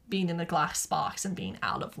being in a glass box and being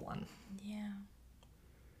out of one. Yeah.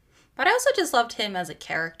 But I also just loved him as a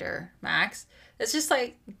character, Max. It's just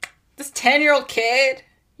like, this 10-year-old kid,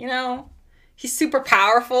 you know? He's super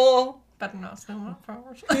powerful. Better not say what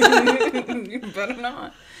powers. Better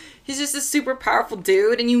not. He's just a super powerful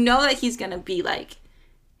dude, and you know that he's gonna be like,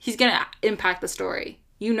 he's gonna impact the story.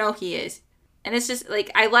 You know he is. And it's just,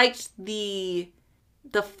 like, I liked the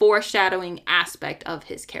foreshadowing aspect of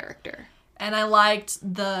his character. And I liked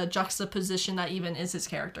the juxtaposition that even is his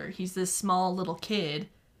character. He's this small little kid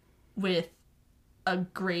with a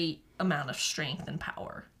great amount of strength and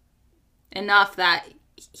power. Enough that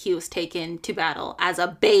he was taken to battle as a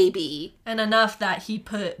baby. And enough that he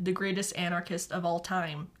put the greatest anarchist of all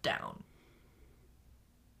time down.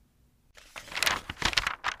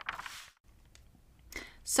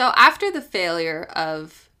 So after the failure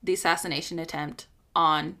of the assassination attempt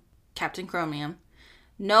on Captain Chromium,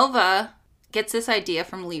 Nova gets this idea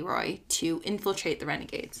from Leroy to infiltrate the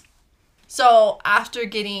Renegades. So after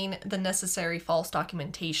getting the necessary false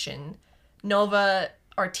documentation, Nova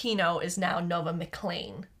Artino is now Nova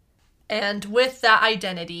McClane. And with that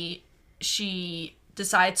identity, she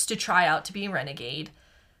decides to try out to be a renegade,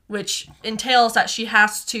 which entails that she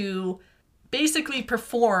has to basically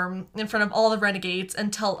perform in front of all the renegades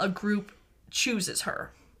until a group chooses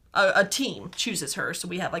her. A team chooses her. So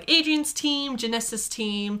we have like Adrian's team, Genesis'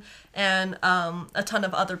 team, and a ton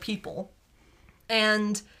of other people.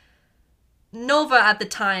 And Nova at the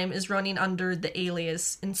time is running under the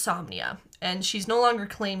alias Insomnia. And she's no longer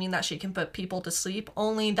claiming that she can put people to sleep,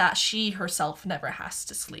 only that she herself never has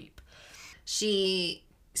to sleep. She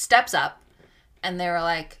steps up and they were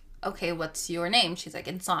like, okay, what's your name? She's like,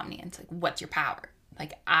 Insomnia. And it's like, what's your power?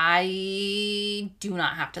 Like, I do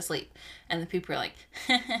not have to sleep. And the people are like,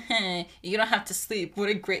 you don't have to sleep. What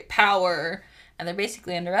a great power. And they're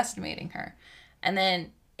basically underestimating her. And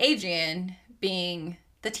then Adrian, being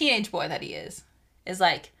the teenage boy that he is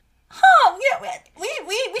like, oh, yeah,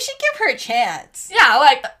 we should give her a chance. Yeah,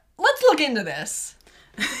 like, let's look into this.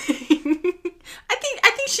 I think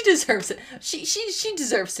she deserves it. She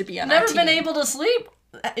deserves to be on our team. Never been able to sleep?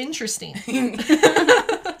 Interesting.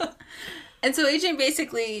 And so Adrian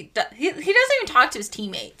basically, he doesn't even talk to his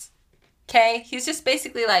teammates. Okay? He's just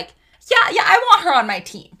basically like, yeah, I want her on my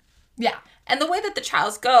team. Yeah. And the way that the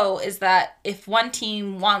trials go is that if one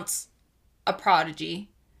team wants a prodigy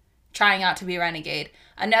trying out to be a renegade,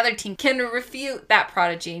 another team can refute that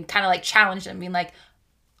prodigy and kind of like challenge them, being like,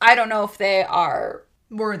 I don't know if they are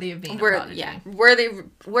worthy of being a prodigy. Yeah,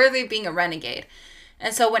 worthy of being a renegade.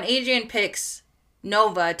 And so when Adrian picks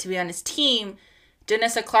Nova to be on his team,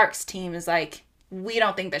 Janessa Clark's team is like, we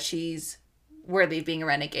don't think that she's worthy of being a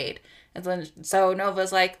renegade. And so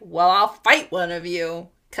Nova's like, well, I'll fight one of you.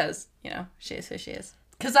 Because, you know, she is who she is.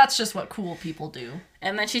 Because that's just what cool people do.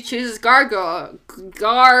 And then she chooses Gargoyle.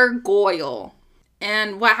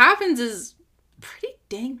 And what happens is pretty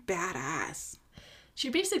dang badass. She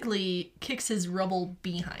basically kicks his rubble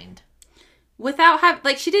behind. Without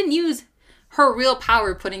she didn't use her real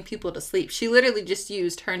power putting people to sleep. She literally just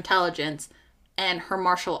used her intelligence and her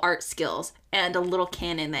martial arts skills and a little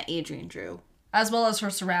cannon that Adrian drew. As well as her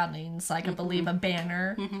surroundings, like I believe a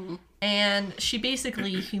banner. Mm-hmm. And she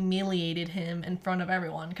basically humiliated him in front of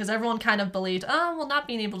everyone. Because everyone kind of believed, oh, well, not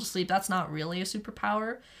being able to sleep, that's not really a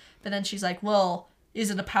superpower. But then she's like, well, is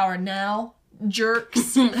it a power now?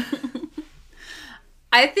 Jerks.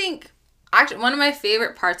 I think, actually, one of my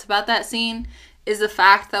favorite parts about that scene is the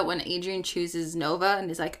fact that when Adrian chooses Nova and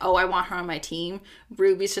is like, oh, I want her on my team,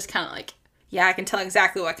 Ruby's just kind of like, yeah, I can tell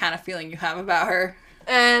exactly what kind of feeling you have about her.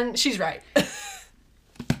 And she's right.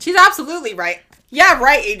 She's absolutely right. Yeah,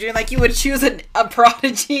 right, Adrian. Like, you would choose a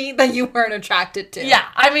prodigy that you weren't attracted to. Yeah,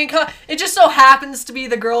 I mean, it just so happens to be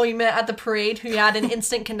the girl you met at the parade who you had an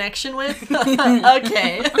instant connection with.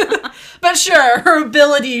 Okay. But sure, her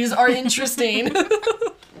abilities are interesting.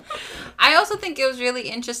 I also think it was really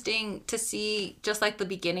interesting to see just, like, the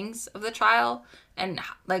beginnings of the trial and,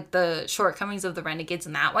 like, the shortcomings of the renegades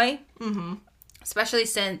in that way. Mm-hmm. Especially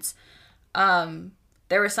since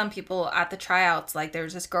there were some people at the tryouts, like, there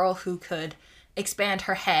was this girl who could expand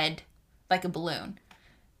her head like a balloon,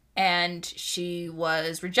 and she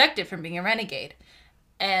was rejected from being a renegade.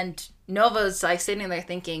 And Nova's like sitting there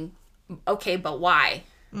thinking, okay, but why?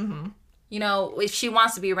 Mm-hmm. You know, if she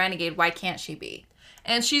wants to be a renegade, why can't she be?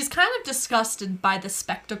 And she's kind of disgusted by the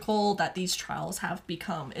spectacle that these trials have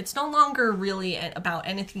become. It's no longer really about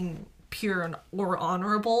anything pure or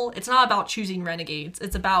honorable. It's not about choosing renegades.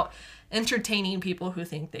 It's about entertaining people who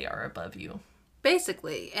think they are above you.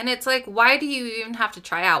 Basically. And it's like, why do you even have to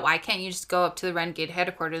try out? Why can't you just go up to the renegade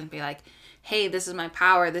headquarters and be like, hey, this is my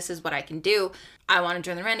power. This is what I can do. I want to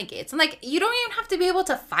join the renegades. And like, you don't even have to be able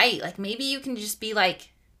to fight. Like, maybe you can just be like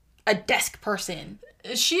a desk person.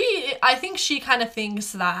 I think she kind of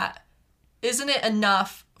thinks that, isn't it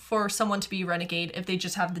enough for someone to be a renegade if they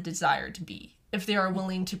just have the desire to be? If they are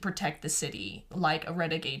willing to protect the city like a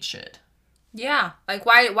renegade should. Yeah. Like,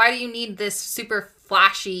 why do you need this super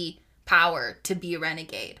flashy power to be a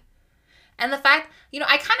renegade? And the fact, you know,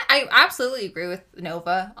 I absolutely agree with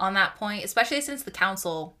Nova on that point, especially since the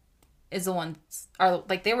council is the ones, are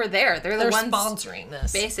like, they were there. They're ones sponsoring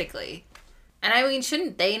this. Basically. And I mean,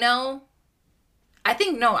 shouldn't they know? I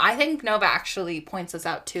think Nova actually points this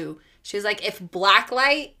out too. She's like, if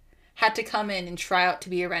Blacklight had to come in and try out to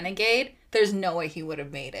be a renegade, there's no way he would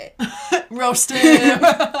have made it. Roast him.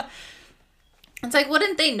 It's like,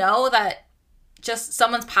 wouldn't they know that just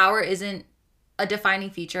someone's power isn't a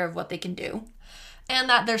defining feature of what they can do? And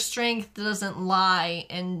that their strength doesn't lie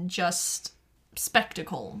in just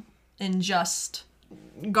spectacle, in just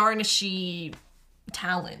garnishy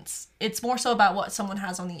talents. It's more so about what someone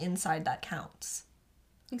has on the inside that counts.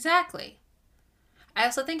 Exactly. I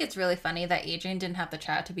also think it's really funny that Adrian didn't have to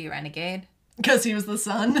try out to be a renegade. Because he was the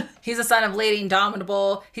son. He's the son of Lady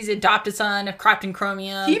Indomitable. He's the adopted son of Captain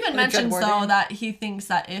Chromium. He even mentions, though, that he thinks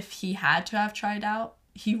that if he had to have tried out,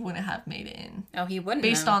 he wouldn't have made it in. Oh, he wouldn't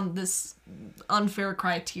Based on this unfair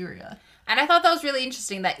criteria. And I thought that was really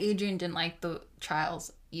interesting that Adrian didn't like the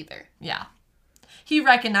trials either. Yeah. He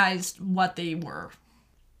recognized what they were.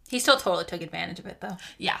 He still totally took advantage of it, though.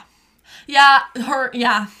 Yeah.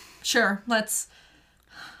 Yeah, sure. Let's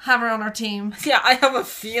have her on our team. Yeah, I have a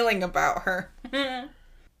feeling about her.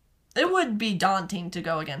 It would be daunting to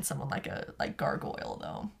go against someone like Gargoyle,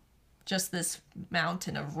 though. Just this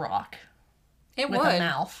mountain of rock. It with would. a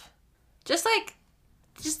mouth. Just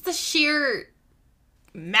the sheer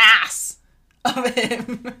mass of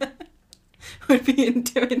him would be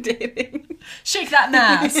intimidating. Shake that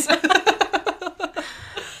mass.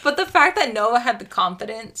 But the fact that Nova had the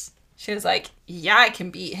confidence, she was like, yeah, I can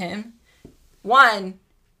beat him. One,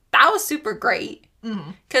 that was super great.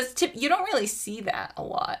 Because you don't really see that a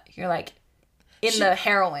lot. You're like, the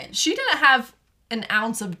heroine. She didn't have an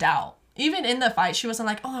ounce of doubt. Even in the fight, she wasn't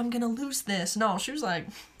like, oh, I'm going to lose this. No, she was like,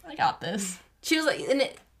 I got this. She was like,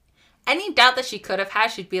 any doubt that she could have had,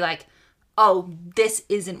 she'd be like, oh, this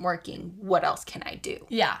isn't working. What else can I do?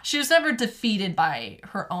 Yeah, she was never defeated by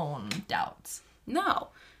her own doubts. No.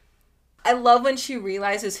 I love when she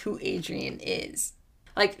realizes who Adrian is.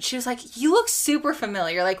 Like, she was like, you look super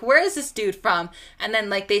familiar. Like, where is this dude from? And then,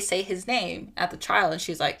 like, they say his name at the trial, and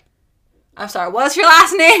she's like, I'm sorry, what's your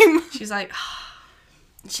last name? She's like,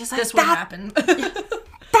 this would happen.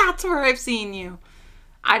 That's where I've seen you.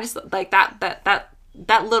 I just, like,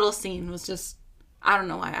 that little scene was just, I don't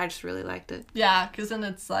know why, I just really liked it. Yeah, because then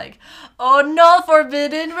it's like, oh no,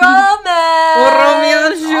 forbidden romance! Romeo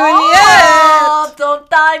and Juliet! Oh, don't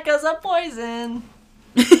die because of poison.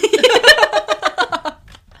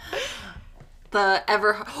 The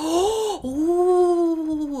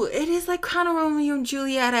oh, it is like kind of Romeo and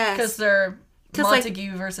Juliet-esque. Because they're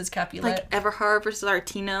Montague versus Capulet. Like Everhard versus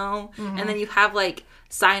Artino. Mm-hmm. And then you have like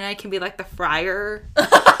Cyanide can be like the friar.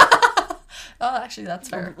 Oh, actually, that's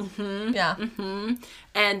fair. Mm-hmm. Yeah. Mm-hmm.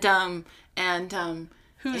 And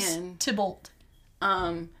who's Tybalt?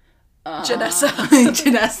 Janessa.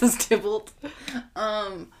 Janessa's Tybalt.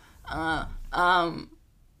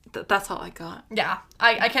 That's all I got. Yeah,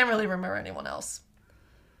 I can't really remember anyone else.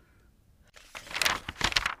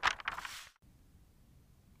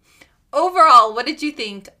 Overall, what did you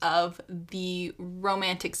think of the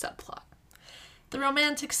romantic subplot? The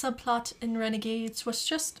romantic subplot in Renegades was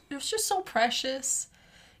just so precious.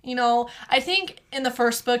 You know, I think in the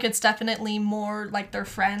first book, it's definitely more like they're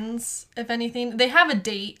friends, if anything. They have a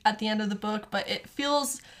date at the end of the book, but it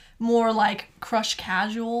feels more like crush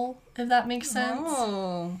casual, if that makes sense.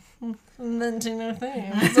 Oh. Inventing new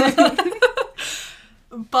things.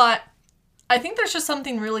 But I think there's just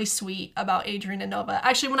something really sweet about Adrien and Nova.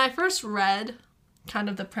 Actually, when I first read kind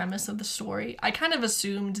of the premise of the story, I kind of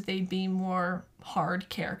assumed they'd be more hard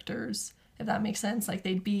characters, if that makes sense. Like,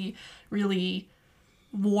 they'd be really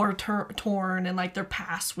war-torn and, like, their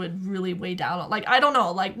past would really weigh down. Like, I don't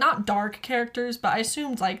know, like, not dark characters, but I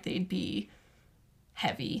assumed, like, they'd be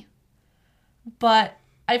heavy. But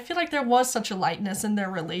I feel like there was such a lightness in their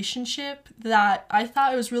relationship that I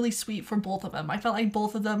thought it was really sweet for both of them. I felt like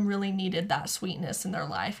both of them really needed that sweetness in their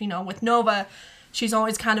life. You know, with Nova, she's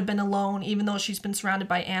always kind of been alone. Even though she's been surrounded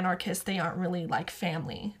by anarchists, they aren't really like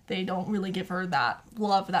family. They don't really give her that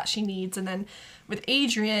love that she needs. And then with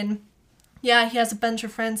Adrien, yeah, he has a bunch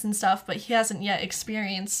of friends and stuff, but he hasn't yet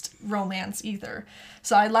experienced romance either.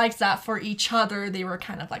 So I liked that for each other, they were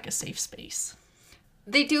kind of like a safe space.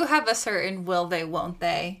 They do have a certain will they, won't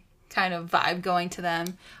they kind of vibe going to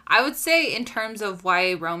them. I would say in terms of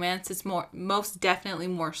YA romance, it's most definitely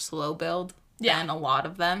more slow build than a lot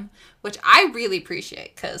of them, which I really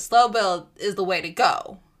appreciate because slow build is the way to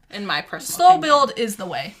go, in my personal opinion. Build is the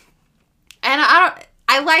way. And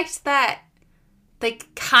I liked that they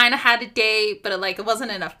kind of had a date, but it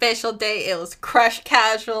wasn't an official date. It was crush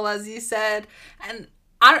casual, as you said. And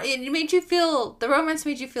it made you feel, the romance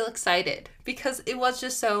made you feel excited because it was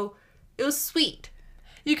just it was sweet.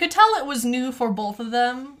 You could tell it was new for both of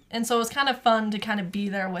them, and so it was kind of fun to kind of be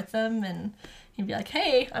there with them, and you'd be like,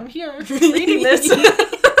 hey, I'm here reading this.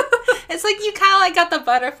 It's like you kind of got the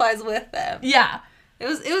butterflies with them. Yeah. It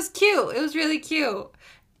was cute. It was really cute.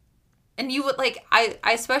 And you would I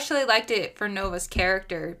especially liked it for Nova's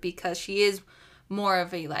character because she is more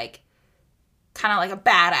of a kind of like a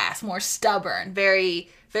badass, more stubborn, very,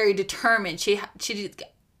 very determined. She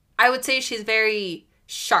I would say she's very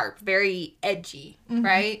sharp, very edgy,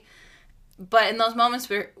 right? But in those moments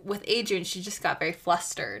with Adrien, she just got very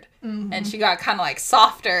flustered. And she got kind of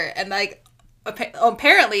softer. And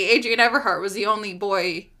apparently Adrien Everhart was the only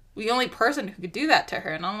person who could do that to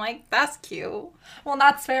her. And I'm like, that's cute. Well,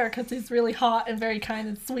 that's fair because he's really hot and very kind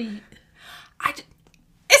and sweet.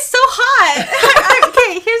 It's so hot.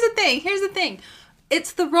 Okay, here's the thing.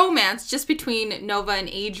 It's the romance just between Nova and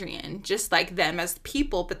Adrien, just like them as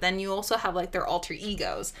people, but then you also have their alter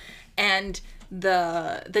egos and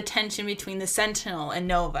the tension between the Sentinel and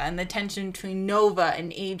Nova and the tension between Nova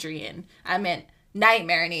and Adrien. I meant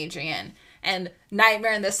Nightmare and Adrien. And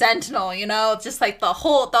Nightmare and the Sentinel, just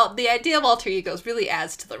the idea of alter egos really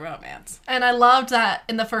adds to the romance. And I loved that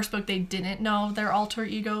in the first book they didn't know their alter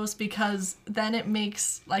egos because then it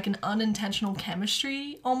makes an unintentional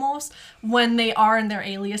chemistry almost when they are in their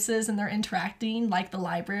aliases and they're interacting, like the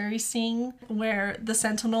library scene where the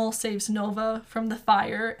Sentinel saves Nova from the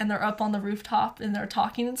fire and they're up on the rooftop and they're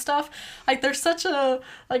talking and stuff. There's such a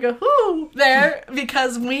whoo there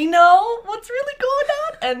because we know what's really going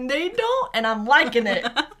on and they don't. And I'm liking it.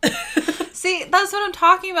 See, that's what I'm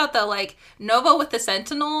talking about, though. Nova with the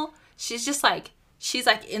Sentinel, she's just, she's,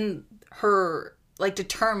 in her,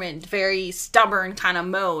 determined, very stubborn kind of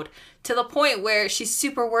mode. To the point where she's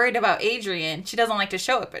super worried about Adrien. She doesn't like to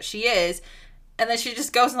show it, but she is. And then she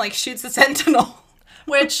just goes and, shoots the Sentinel.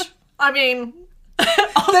 Which, I mean,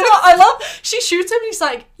 I love, she shoots him and he's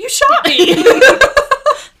like, you shot me.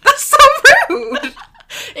 That's so rude.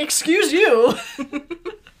 Excuse you.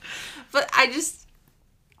 But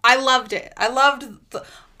I loved it. I loved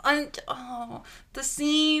the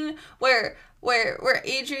scene where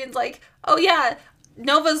Adrien's oh yeah,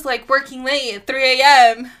 Nova's working late at 3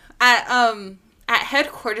 a.m. at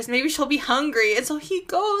headquarters. Maybe she'll be hungry, and so he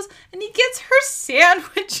goes and he gets her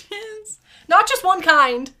sandwiches. Not just one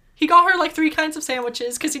kind. He got her 3 kinds of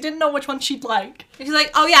sandwiches because he didn't know which one she'd like. And he's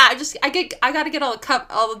like, oh yeah, I gotta get all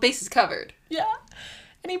the bases covered. Yeah,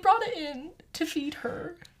 and he brought it in to feed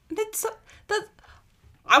her.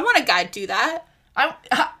 I want a guy to do that.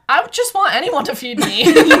 I would just want anyone to feed me.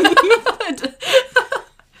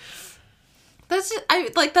 That's just,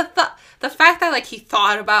 the fact that he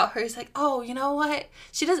thought about her. He's like, oh, you know what?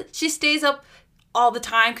 She stays up all the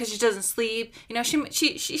time because she doesn't sleep.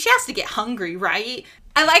 She has to get hungry, right?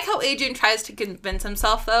 I like how Adrien tries to convince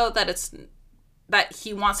himself though that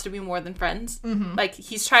he wants to be more than friends. Mm-hmm.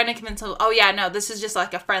 He's trying to convince him, oh yeah, no, this is just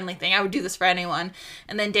a friendly thing. I would do this for anyone.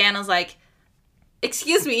 And then Daniel's like,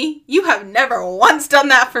 excuse me, you have never once done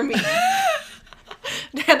that for me.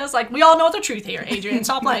 Dana's like, we all know the truth here, Adrien.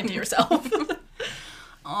 Stop lying to yourself.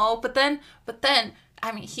 Oh, but then,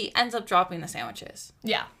 I mean, he ends up dropping the sandwiches.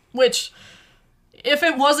 Yeah. Which, if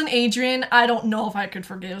it wasn't Adrian, I don't know if I could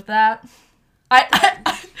forgive that.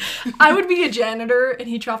 I would be a janitor, and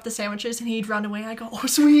he'd drop the sandwiches, and he'd run away. I go, oh,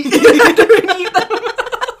 sweet. I don't eat them.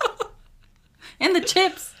 And the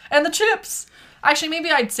chips. And the chips. Actually, maybe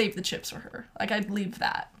I'd save the chips for her. Like, I'd leave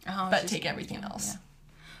that, but take everything else. Yeah.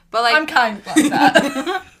 But, like... I'm kind of like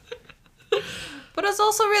that. But it's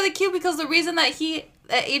also really cute because the reason that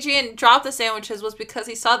Adrian dropped the sandwiches was because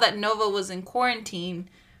he saw that Nova was in quarantine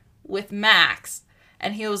with Max.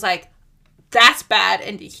 And he was like, that's bad.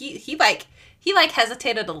 And he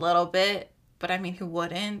hesitated a little bit. But, I mean, who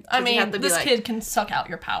wouldn't? I mean, this kid can suck out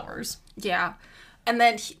your powers. Yeah. And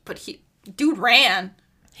then, dude ran.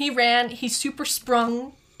 He ran. He super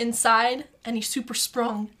sprung inside. And he super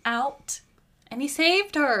sprung out. And he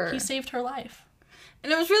saved her. He saved her life.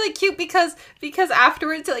 And it was really cute because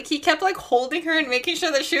afterwards, like, he kept, like, holding her and making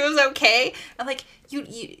sure that she was okay. And, like,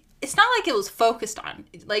 it's not like it was focused on.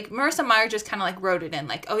 Like, Marissa Meyer just kind of, like, wrote it in.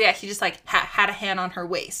 Like, oh, yeah, he just, like, had a hand on her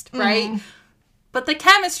waist, right? Mm-hmm. But the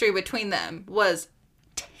chemistry between them was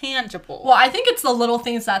tangible. Well, I think it's the little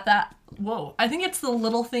things I think it's the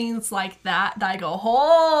little things like that I go,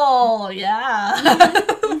 oh, yeah.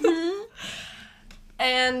 Mm-hmm.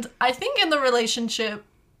 And I think in the relationship,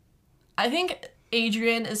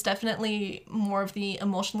 Adrian is definitely more of the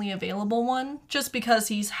emotionally available one, just because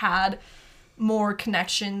he's had more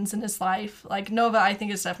connections in his life. Like, Nova, I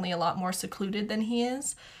think, is definitely a lot more secluded than he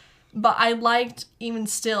is. But I liked, even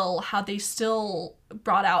still, how they still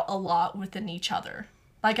brought out a lot within each other.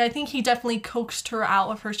 Like, I think he definitely coaxed her out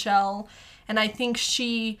of her shell. And I think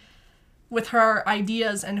she, with her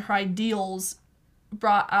ideas and her ideals,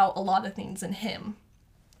 brought out a lot of things in him.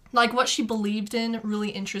 Like, what she believed in really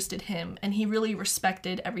interested him, and he really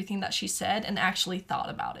respected everything that she said and actually thought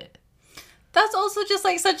about it. That's also just,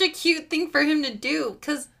 like, such a cute thing for him to do,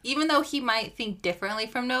 because even though he might think differently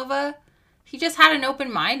from Nova, he just had an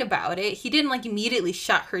open mind about it. He didn't, like, immediately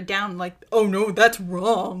shut her down, like, oh, no, that's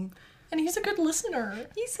wrong. And he's a good listener.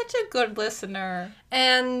 He's such a good listener.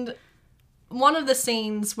 And one of the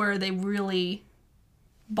scenes where they really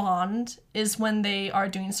bond is when they are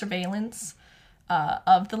doing surveillance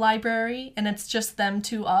of the library, and it's just them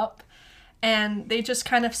two up, and they just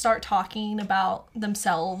kind of start talking about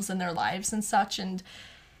themselves and their lives and such, and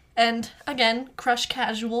again, crush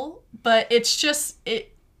casual, but it's just,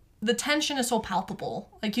 the tension is so palpable.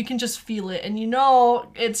 Like, you can just feel it, and you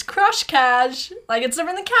know it's crush cash. Like, it's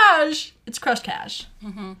different than cash. It's crush cash.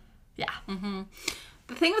 Mm-hmm. Yeah. Mm-hmm.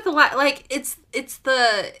 The thing with the like, it's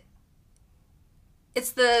the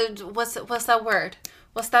what's that word?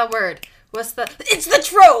 It's the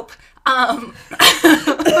trope.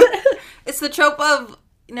 It's the trope of,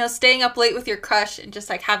 you know, staying up late with your crush and just,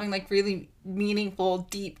 like, having, like, really meaningful,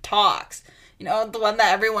 deep talks. You know, the one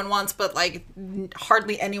that everyone wants, but, like,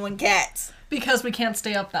 hardly anyone gets. Because we can't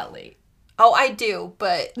stay up that late. Oh, I do,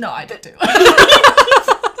 but... No, I do too.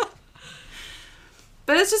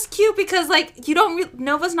 But it's just cute because, like,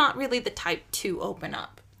 Nova's not really the type to open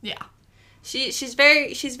up. Yeah. She's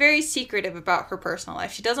very secretive about her personal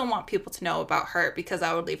life. She doesn't want people to know about her because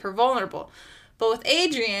that would leave her vulnerable. But with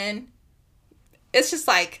Adrian, it's just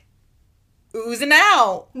like oozing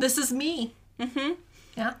out. This is me. Mm-hmm.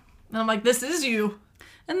 Yeah. And I'm like, this is you.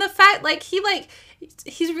 And the fact, like,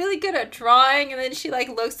 he's really good at drawing, and then she, like,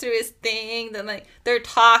 looks through his thing, then, like, they're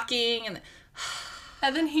talking,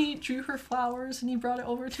 and then he drew her flowers, and he brought it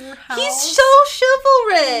over to her house. He's so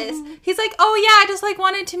chivalrous. Mm-hmm. He's like, oh, yeah, I just, like,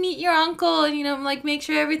 wanted to meet your uncle, and, you know, like, make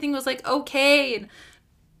sure everything was, like, okay, and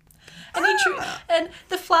and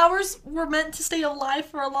the flowers were meant to stay alive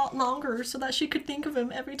for a lot longer so that she could think of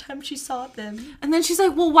him every time she saw them. And then she's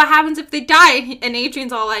like, well, what happens if they die? And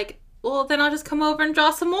Adrian's all like, well, then I'll just come over and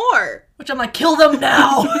draw some more. Which I'm like, kill them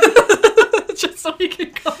now! Just so he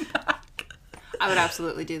can come back. I would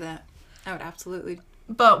absolutely do that. I would absolutely.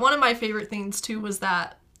 But one of my favorite things, too, was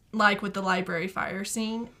that, like with the library fire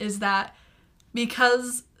scene, is that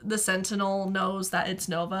because the Sentinel knows that it's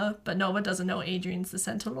Nova, but Nova doesn't know Adrian's the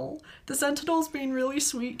Sentinel's being really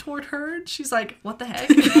sweet toward her, and she's like, what the heck?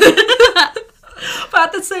 But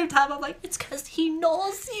at the same time, I'm like, it's because he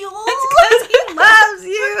knows you. It's because he loves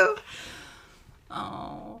you.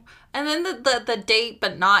 Oh. And then the date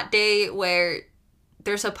but not date where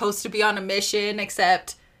they're supposed to be on a mission,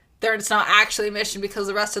 except it's not actually a mission because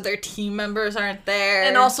the rest of their team members aren't there.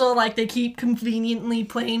 And also, like, they keep conveniently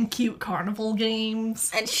playing cute carnival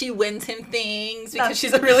games. And she wins him things because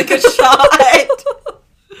she's a really good shot.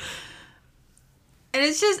 And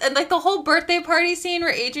it's just, and like the whole birthday party scene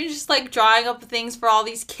where Adrian's just like drawing up things for all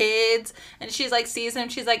these kids, and she's like sees him,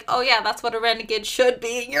 she's like, oh yeah, that's what a renegade should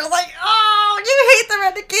be. And you're like, oh, you hate the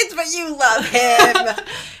renegades, but you love him.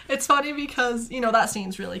 It's funny because, you know, that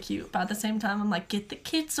scene's really cute, but at the same time, I'm like, get the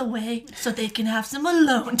kids away so they can have some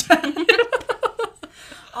alone time.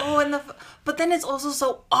 Oh, but then it's also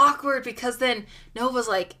so awkward because then Nova's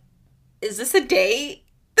like, is this a date?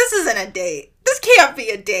 This isn't a date. This can't be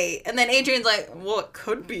a date. And then Adrian's like, well, it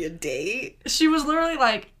could be a date. She was literally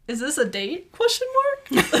like, is this a date? Question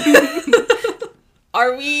mark.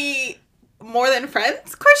 Are we more than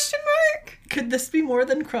friends? Question mark. Could this be more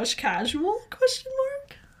than crush casual? Question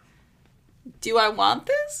mark. Do I want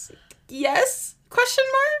this? Yes? Question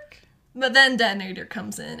mark. But then Detonator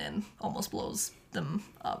comes in and almost blows them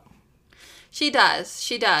up. She does.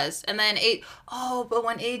 And then, but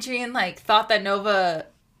when Adrian, like, thought that Nova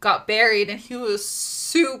got buried and he was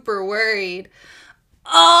super worried.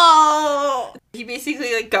 Oh! He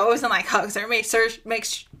basically, like, goes and, like, hugs her, makes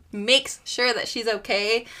sure that she's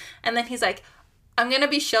okay. And then he's like, I'm gonna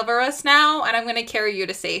be chivalrous now, and I'm gonna carry you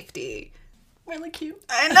to safety. Really cute.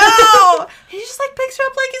 I know! He just, like, picks her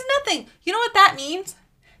up like it's nothing. You know what that means?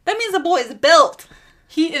 That means the boy is built.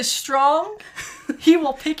 He is strong. He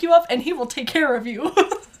will pick you up and he will take care of you.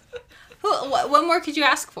 What more could you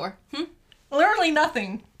ask for? Literally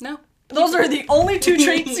nothing. No. Those are the only two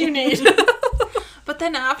traits you need. But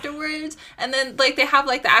then afterwards, and then, like, they have,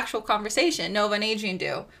 like, the actual conversation, Nova and Adrian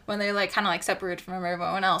do, when they're, like, kind of, like, separated from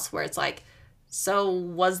everyone else, where it's, like, so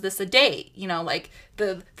was this a date? You know, like,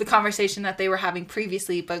 the conversation that they were having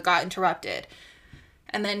previously but got interrupted.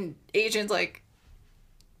 And then Adrian's like,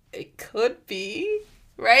 it could be,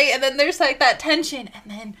 right? And then there's, like, that tension,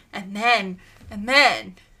 and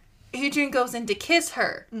then Adrian goes in to kiss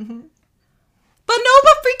her. Mm-hmm. But Nova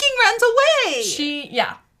freaking runs away! She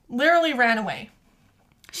literally ran away.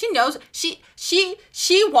 She knows. She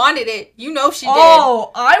wanted it. You know she did.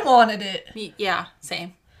 Oh, I wanted it. Yeah,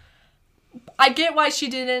 same. I get why she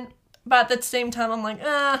didn't, but at the same time, I'm like,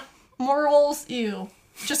 morals, ew.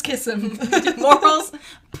 Just kiss him. Morals,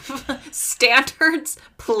 standards,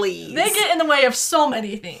 please. They get in the way of so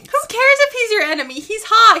many things. Who cares if he's your enemy? He's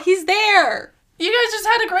hot. He's there. You guys just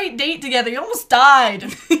had a great date together. You almost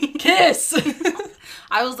died. Kiss.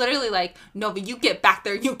 I was literally like, no, but you get back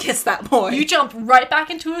there. You kiss that boy. You jump right back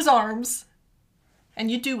into his arms, and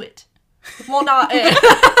you do it. Well, not it.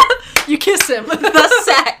 You kiss him. The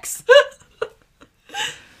sex.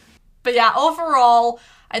 But yeah, overall,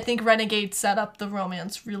 I think Renegade set up the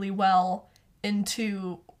romance really well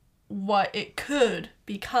into what it could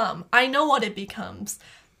become. I know what it becomes,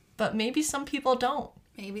 but maybe some people don't.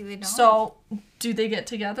 Maybe they don't. So, do they get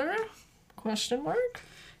together? Question mark.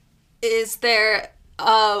 Is there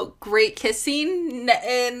a great kiss scene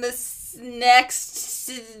in this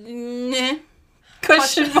next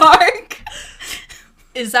question mark?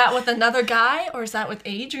 Is that with another guy or is that with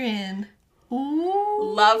Adrian? Ooh.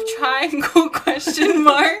 Love triangle question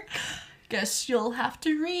mark. Guess you'll have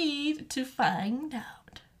to read to find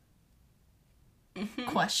out. Mm-hmm.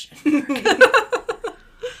 Question mark.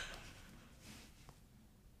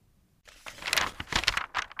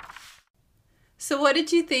 So what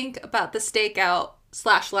did you think about the stakeout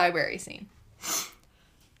 / library scene?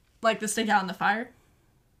 Like the stakeout in the fire?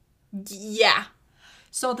 Yeah.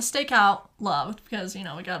 So the stakeout loved because, you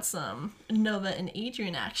know, we got some Nova and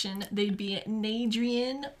Adrian action. They'd be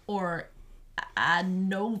Nadrian or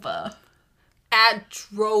Adnova.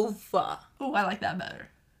 Adrova. Ooh, I like that better.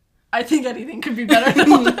 I think anything could be better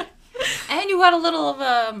than that. And you got a little of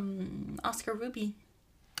Oscar Ruby.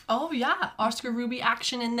 Oh, yeah. Oscar Ruby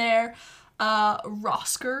action in there.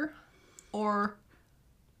 Rosker or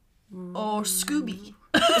Scooby.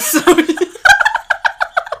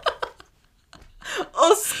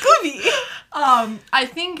 Oh, Scooby! I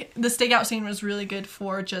think the stakeout scene was really good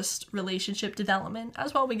for just relationship development.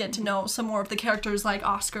 As well, we get to know some more of the characters, like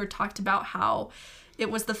Oscar talked about how it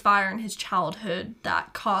was the fire in his childhood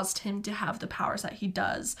that caused him to have the powers that he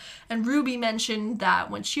does. And Ruby mentioned that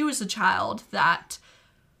when she was a child, that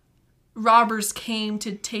robbers came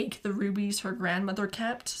to take the rubies her grandmother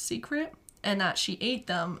kept secret, and that she ate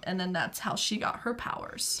them, and then that's how she got her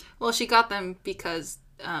powers. Well, she got them because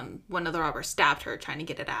one of the robbers stabbed her trying to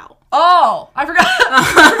get it out. Oh, I forgot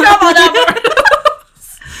about that part.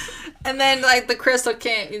 And then, like, the crystal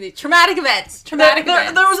came, traumatic events. There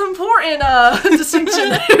was an important distinction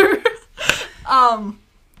there. And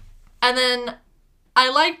then I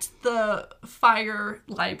liked the fire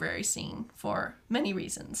library scene for many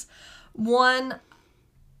reasons. One,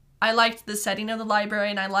 I liked the setting of the library,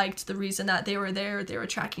 and I liked the reason that they were there. They were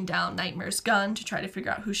tracking down Nightmare's gun to try to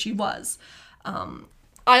figure out who she was.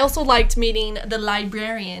 I also liked meeting the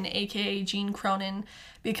librarian, aka Gene Cronin,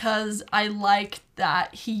 because I liked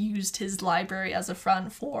that he used his library as a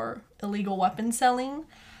front for illegal weapon selling.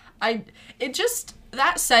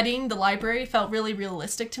 That setting, the library, felt really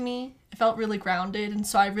realistic to me. It felt really grounded, and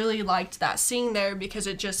so I really liked that scene there because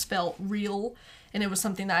it just felt real, and it was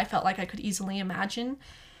something that I felt like I could easily imagine.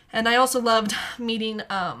 And I also loved meeting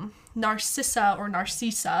Narcissa,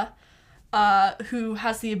 who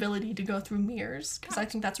has the ability to go through mirrors, because I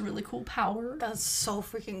think that's a really cool power. That's so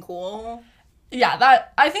freaking cool. Yeah,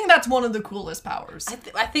 I think that's one of the coolest powers.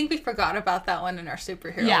 I think we forgot about that one in our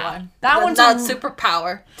superhero one. That one's not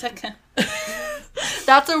superpower.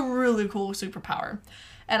 That's a really cool superpower.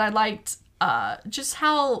 And I liked just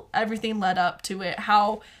how everything led up to it,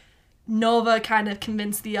 how Nova kind of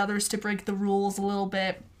convinced the others to break the rules a little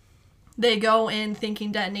bit. They go in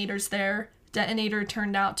thinking Detonator's there. Detonator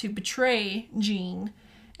turned out to betray Jean,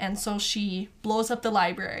 and so she blows up the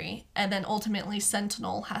library, and then ultimately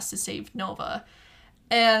Sentinel has to save Nova.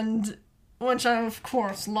 And, which I of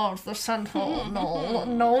course loved the Sentinel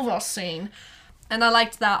Nova scene. And I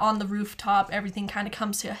liked that on the rooftop, everything kind of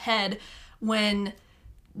comes to a head when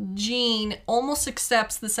Jean almost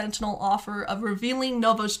accepts the Sentinel offer of revealing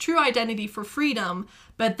Nova's true identity for freedom,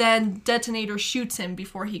 but then Detonator shoots him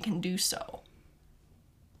before he can do so.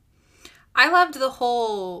 I loved the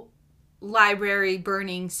whole library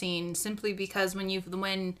burning scene simply because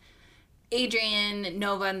when Adrian,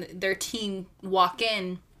 Nova, and their team walk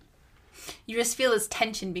in, you just feel this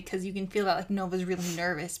tension because you can feel that like Nova's really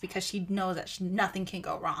nervous because she knows that nothing can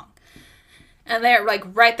go wrong. And they're like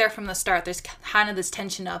right there from the start, there's kind of this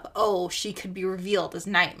tension of, oh, she could be revealed as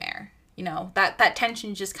Nightmare. You know, that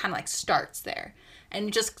tension just kind of like starts there. And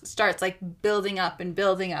it just starts like building up and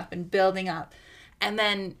building up and building up. And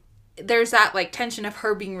then there's that like tension of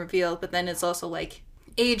her being revealed, but then it's also like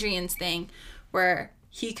Adrian's thing where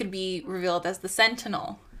he could be revealed as the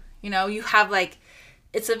Sentinel. You know, you have like,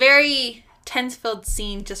 it's a very tense-filled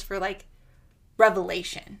scene just for like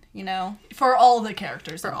revelation, you know? For all the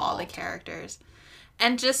characters. For all the characters.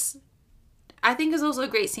 And just, I think it's also a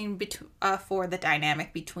great scene for the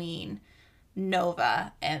dynamic between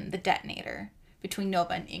Nova and the Detonator, between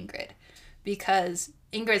Nova and Ingrid. Because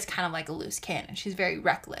Ingrid's kind of like a loose cannon. She's very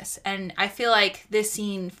reckless. And I feel like this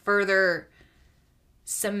scene further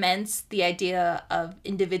cements the idea of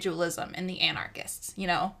individualism in the anarchists, you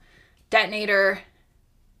know? Detonator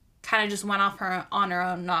kind of just went off on her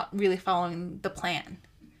own, not really following the plan.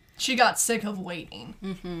 She got sick of waiting.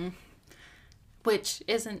 Mm-hmm. Which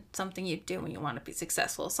isn't something you do when you want to be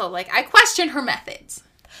successful. So, like, I question her methods.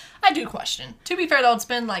 I do question. To be fair, though, it's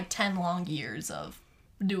been like 10 long years of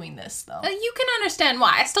doing this, though. You can understand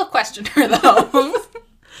why. I still question her, though.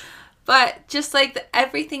 But just, like,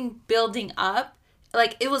 everything building up,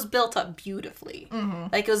 like, it was built up beautifully. Mm-hmm.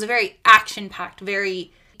 Like, it was a very action-packed,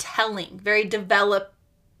 very telling, very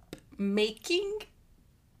develop-making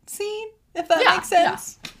scene, if that makes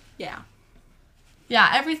sense. Yeah,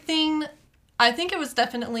 everything... I think it was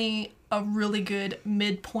definitely a really good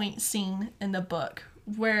midpoint scene in the book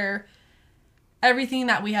where everything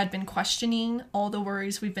that we had been questioning, all the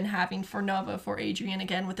worries we've been having for Nova, for Adrian,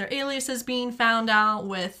 again, with their aliases being found out,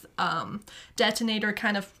 with Detonator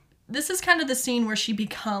kind of... This is kind of the scene where she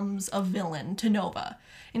becomes a villain to Nova.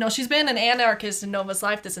 You know, she's been an anarchist in Nova's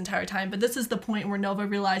life this entire time, but this is the point where Nova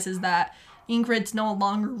realizes that Ingrid's no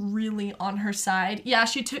longer really on her side. Yeah,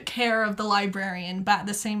 she took care of the librarian, but at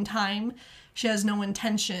the same time, she has no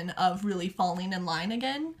intention of really falling in line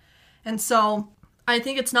again. And so I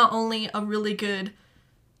think it's not only a really good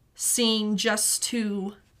scene just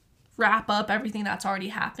to wrap up everything that's already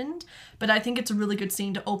happened, but I think it's a really good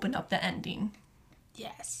scene to open up the ending.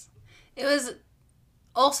 Yes. It was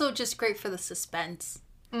also just great for the suspense.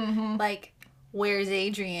 Mm-hmm. Like, where's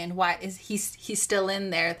Adrian? Why is he's still in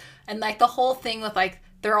there? And like the whole thing with like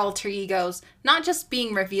their alter egos, not just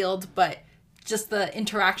being revealed, but just the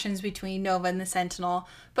interactions between Nova and the Sentinel.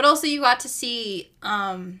 But also you got to see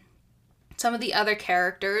some of the other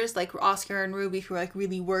characters, like Oscar and Ruby, who were like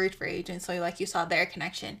really worried for Adrian. So like you saw their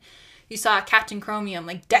connection. You saw Captain Chromium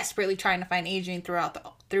like desperately trying to find Adrian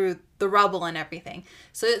through the rubble and everything.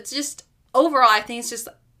 So it's just, overall, I think it's just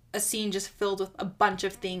a scene just filled with a bunch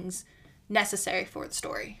of things necessary for the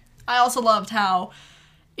story. I also loved how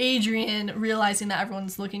Adrian, realizing that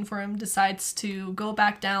everyone's looking for him, decides to go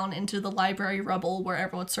back down into the library rubble where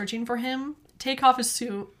everyone's searching for him, take off his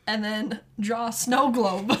suit, and then draw a snow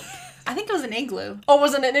globe. I think it was an igloo. Oh,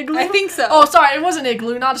 was it an igloo? I think so. Oh, sorry, it was an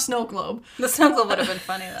igloo, not a snow globe. The snow globe would have been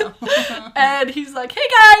funny, though. And he's like, hey,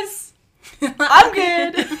 guys, I'm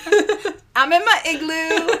good. I'm in my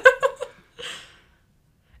igloo.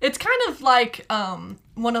 It's kind of like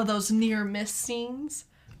one of those near miss scenes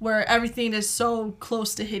where everything is so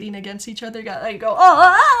close to hitting against each other. You got like go,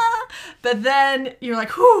 oh, but then you're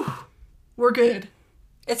like, whew, we're good.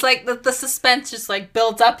 It's like the suspense just like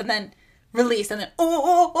builds up and then release and then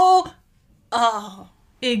oh.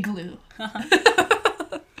 Igloo.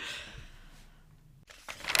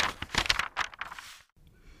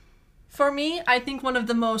 For me, I think one of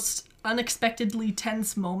the most unexpectedly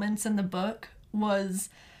tense moments in the book was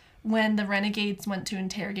when the renegades went to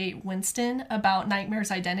interrogate Winston about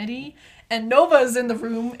Nightmare's identity, and Nova is in the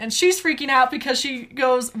room and she's freaking out because she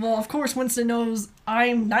goes, well, of course Winston knows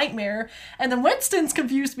I'm Nightmare, and then Winston's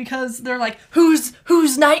confused because they're like, who's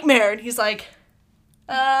Nightmare? And he's like,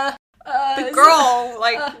 the girl,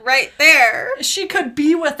 right there. She could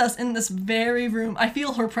be with us in this very room. I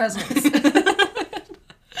feel her presence.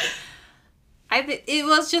 It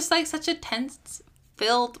was just like such a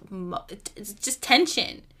tense-filled, it's just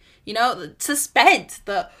tension, you know, the suspense,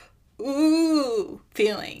 the ooh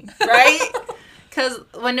feeling, right? Because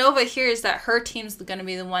when Nova hears that her team's going to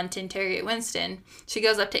be the one to interrogate Winston, she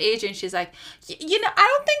goes up to Adrian. She's like, you know, I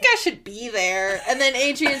don't think I should be there. And then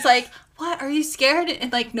Adrian's like, what? Are you scared?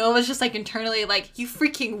 And like Nova's just like internally like, you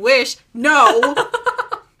freaking wish. No.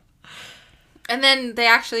 And then they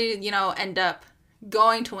actually, you know, end up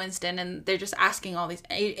going to Winston and they're just asking all these,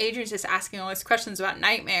 Adrian's just asking all these questions about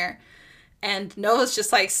Nightmare. And Nova's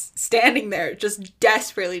just like standing there, just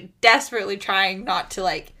desperately trying not to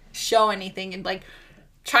like show anything and like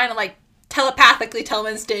trying to like telepathically tell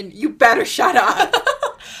Winston, you better shut up.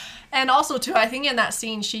 And also too, I think in that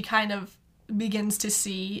scene she kind of begins to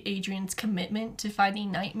see Adrian's commitment to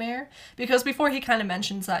finding Nightmare, because before he kind of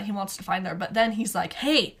mentions that he wants to find her, but then he's like,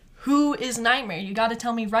 hey, who is Nightmare? You got to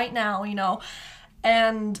tell me right now, you know.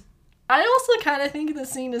 And I also kind of think the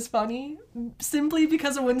scene is funny simply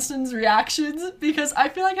because of Winston's reactions, because I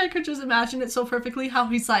feel like I could just imagine it so perfectly how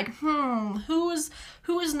he's like, who is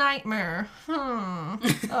Nightmare?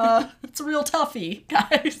 It's a real toughie,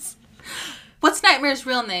 guys. What's Nightmare's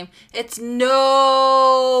real name? It's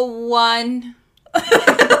no one.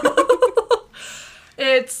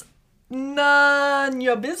 It's none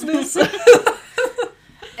your business.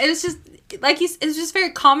 It was just like it was just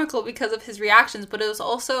very comical because of his reactions, but it was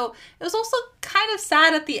also kind of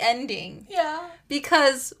sad at the ending. Yeah.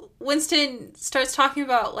 Because Winston starts talking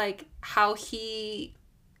about like how he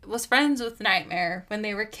was friends with Nightmare when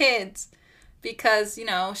they were kids, because, you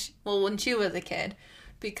know, when she was a kid,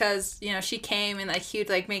 because, you know, she came and like he would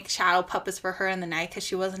like make shadow puppets for her in the night because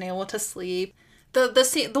she wasn't able to sleep.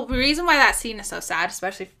 The reason why that scene is so sad,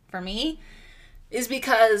 especially for me, is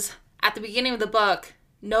because at the beginning of the book,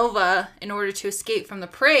 Nova, in order to escape from the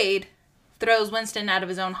parade, throws Winston out of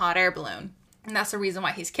his own hot air balloon. And that's the reason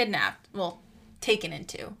why he's kidnapped. Well, taken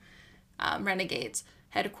into Renegade's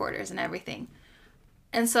headquarters and everything.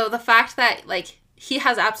 And so the fact that, like, he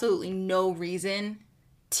has absolutely no reason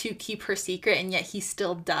to keep her secret, and yet he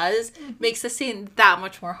still does, makes the scene that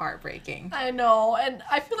much more heartbreaking. I know, and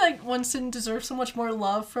I feel like Winston deserves so much more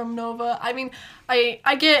love from Nova. I mean, I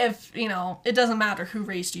get if, you know, it doesn't matter who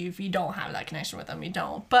raised you, if you don't have that connection with them, you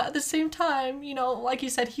don't. But at the same time, you know, like you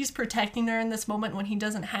said, he's protecting her in this moment when he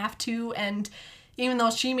doesn't have to, and even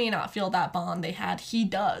though she may not feel that bond they had, he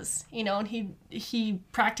does, you know, and he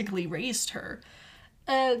practically raised her.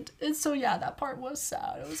 And so, yeah, that part was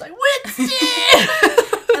sad. It was like, Winston!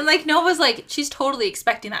 And, like, Nova's, like, she's totally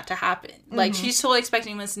expecting that to happen. Like, she's totally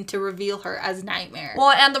expecting Winston to reveal her as Nightmare.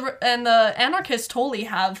 Well, and the anarchists totally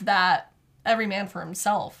have that every man for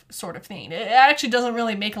himself sort of thing. It actually doesn't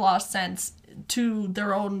really make a lot of sense to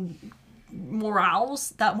their own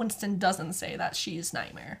morals that Winston doesn't say that she's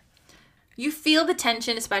Nightmare. You feel the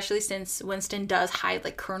tension, especially since Winston does hide,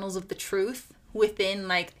 like, kernels of the truth within,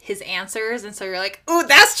 like, his answers. And so you're like, oh,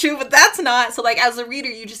 that's true, but that's not. So, like, as a reader,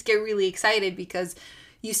 you just get really excited because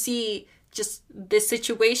you see just this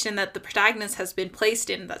situation that the protagonist has been placed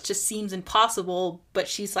in that just seems impossible, but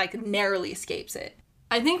she's, like, narrowly escapes it.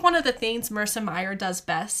 I think one of the things Marissa Meyer does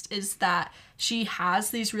best is that she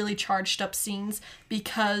has these really charged up scenes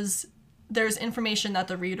because there's information that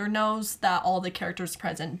the reader knows that all the characters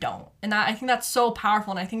present don't. And I think that's so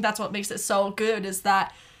powerful, and I think that's what makes it so good, is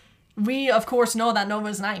that we, of course, know that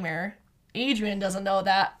Nova's Nightmare. Adrian doesn't know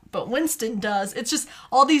that, but Winston does. It's just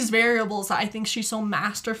all these variables that I think she's so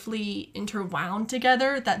masterfully interwound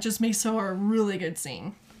together that just makes her a really good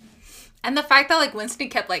scene. And the fact that, like, Winston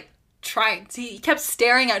kept, like, he kept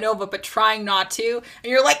staring at Nova but trying not to, and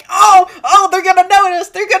you're like, oh, they're gonna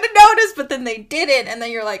notice, but then they didn't, and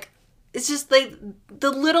then you're like, it's just, like, the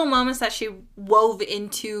little moments that she wove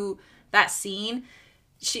into that scene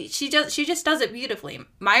she just does it beautifully.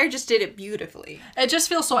 Meyer just did it beautifully. It just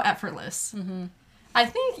feels so effortless. Mm-hmm. I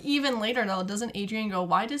think even later though, doesn't Adrian go,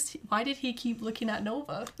 why did he keep looking at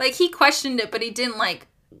Nova? Like, he questioned it, but he didn't like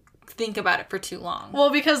think about it for too long.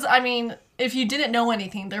 Well, because I mean, if you didn't know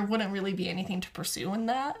anything, there wouldn't really be anything to pursue in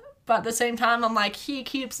that. But at the same time, I'm like, he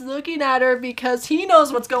keeps looking at her because he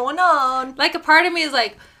knows what's going on. Like, a part of me is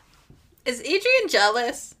like, is Adrian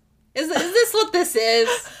jealous? Is this what this is?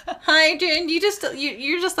 Hi, Adrian.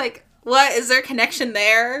 You're just like, what? Is there a connection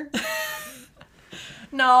there?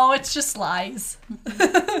 No, it's just lies.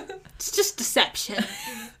 It's just deception.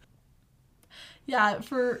 Yeah,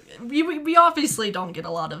 we obviously don't get a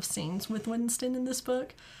lot of scenes with Winston in this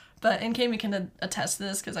book, and Kami can attest to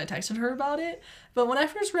this because I texted her about it. But when I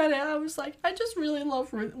first read it, I was like, I just really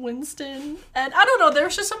love Winston. And I don't know,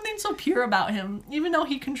 there's just something so pure about him, even though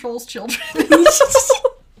he controls children.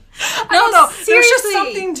 I don't know. Seriously. There's just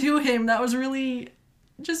something to him that was really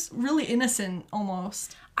innocent,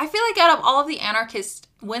 almost. I feel like out of all of the anarchists,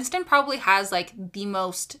 Winston probably has, like, the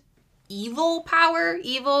most evil power,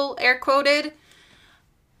 evil, air quoted.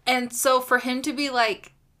 And so for him to be,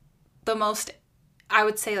 like, the most, I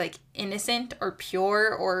would say, like, innocent or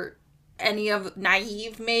pure or any of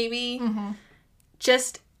naive, maybe,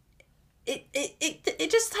 just,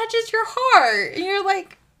 it just touches your heart. And you're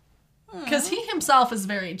like... Because he himself is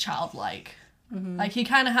very childlike. Mm-hmm. Like, he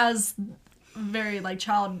kind of has very, like,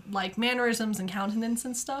 childlike mannerisms and countenance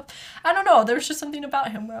and stuff. I don't know. There's just something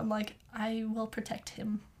about him where I'm like, I will protect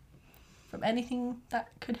him from anything that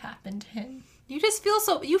could happen to him. You just feel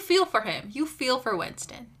you feel for him. You feel for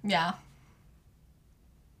Winston. Yeah.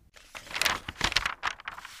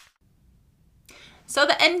 So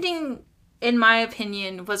the ending, in my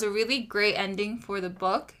opinion, was a really great ending for the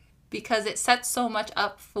book because it sets so much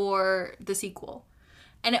up for the sequel.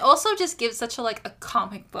 And it also just gives such a, like, a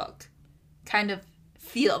comic book kind of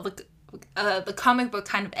feel, the comic book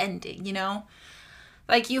kind of ending, you know?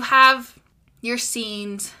 Like, you have your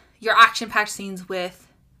scenes, your action-packed scenes with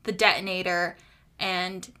the detonator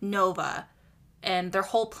and Nova and their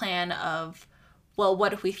whole plan of, well,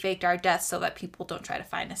 what if we faked our deaths so that people don't try to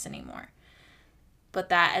find us anymore? But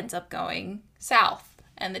that ends up going south.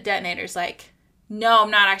 And the detonator's like, no,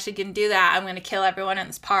 I'm not actually going to do that. I'm going to kill everyone in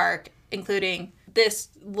this park, including this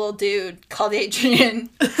little dude called Adrian.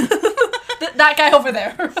 That guy over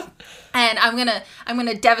there. And I'm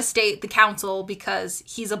gonna devastate the council because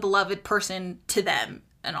he's a beloved person to them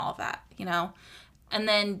and all of that, you know? And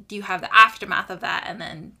then you have the aftermath of that and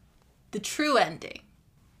then the true ending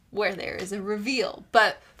where there is a reveal.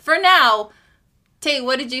 But for now, Tay,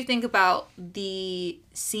 what did you think about the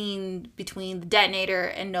scene between the detonator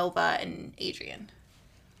and Nova and Adrian?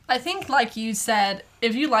 I think, like you said,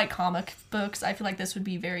 if you like comic books, I feel like this would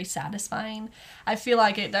be very satisfying. I feel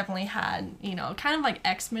like it definitely had, you know, kind of like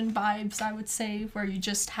X-Men vibes, I would say, where you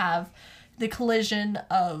just have the collision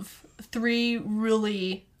of three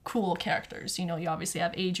really cool characters. You know, you obviously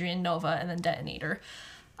have Adrian, Nova, and then Detonator.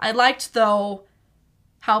 I liked, though,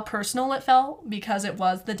 how personal it felt because it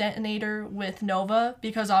was the Detonator with Nova,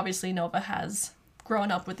 because obviously Nova has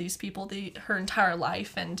grown up with these people her entire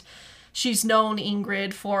life, and she's known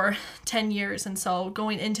Ingrid for 10 years, and so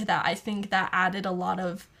going into that, I think that added a lot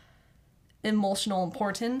of emotional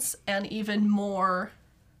importance and even more,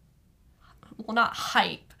 well, not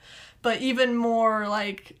hype, but even more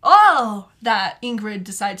like, oh, that Ingrid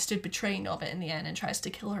decides to betray Nova in the end and tries to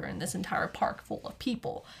kill her in this entire park full of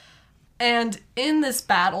people. And in this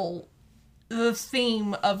battle, the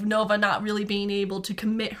theme of Nova not really being able to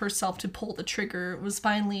commit herself to pull the trigger was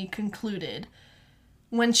finally concluded.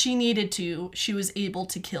 When she needed to, she was able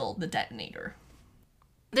to kill the Detonator.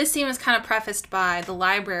 This scene was kind of prefaced by the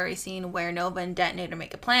library scene where Nova and Detonator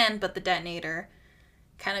make a plan, but the Detonator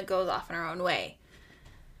kind of goes off in her own way.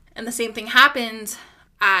 And the same thing happens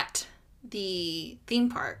at the theme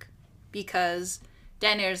park because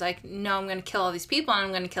Detonator's like, no, I'm going to kill all these people and I'm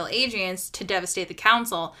going to kill Adrian to devastate the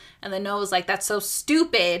council. And then Nova's like, that's so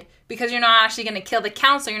stupid because you're not actually going to kill the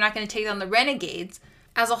council. You're not going to take down the renegades.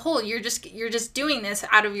 As a whole, you're just doing this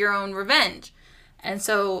out of your own revenge. And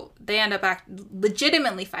so they end up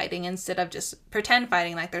legitimately fighting instead of just pretend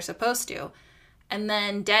fighting like they're supposed to. And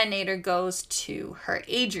then Detonator goes to hurt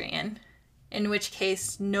Adrian, in which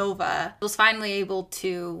case Nova was finally able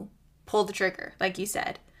to pull the trigger, like you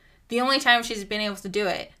said. The only time she's been able to do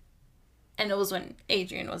it, and it was when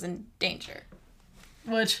Adrian was in danger.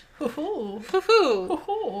 Which,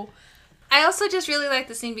 hoo-hoo. I also just really like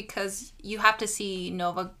the scene because you have to see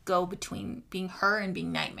Nova go between being her and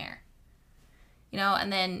being Nightmare. You know,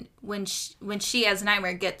 and then when she as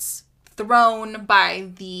Nightmare gets thrown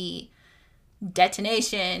by the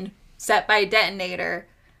detonation, set by a detonator.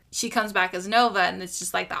 She comes back as Nova, and it's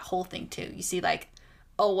just like that whole thing too. You see like,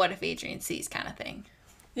 oh, what if Adrian sees kind of thing.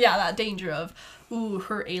 Yeah, that danger of, ooh,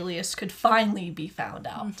 her alias could finally be found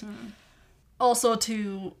out. Mm-hmm. Also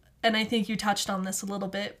and I think you touched on this a little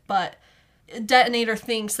bit, but Detonator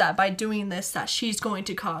thinks that by doing this that she's going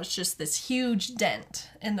to cause just this huge dent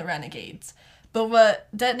in the Renegades. But what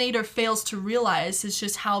Detonator fails to realize is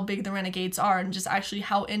just how big the Renegades are and just actually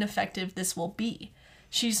how ineffective this will be.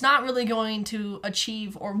 She's not really going to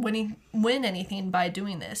achieve or win anything by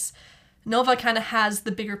doing this. Nova kind of has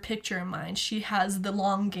the bigger picture in mind. She has the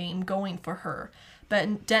long game going for her.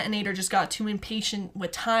 But Detonator just got too impatient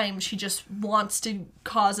with time. She just wants to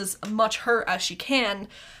cause as much hurt as she can,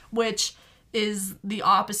 which is the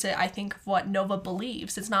opposite, I think, of what Nova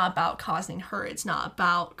believes. It's not about causing hurt. It's not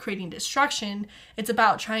about creating destruction. It's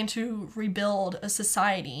about trying to rebuild a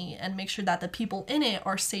society and make sure that the people in it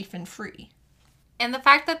are safe and free. And the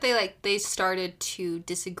fact that they started to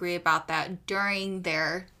disagree about that during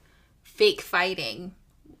their fake fighting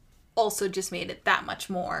also just made it that much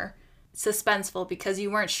more suspenseful, because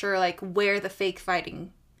you weren't sure like where the fake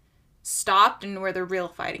fighting stopped and where the real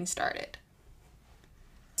fighting started.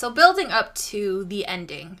 So building up to the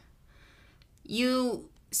ending, you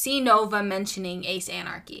see Nova mentioning Ace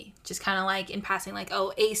Anarchy, just kind of like in passing, like,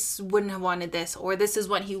 oh, Ace wouldn't have wanted this, or this is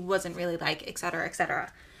what he wasn't really like, etc.,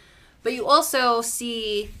 etc. But you also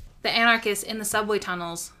see the anarchists in the subway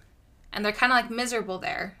tunnels, and they're kind of like miserable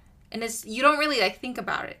there. And you don't really like think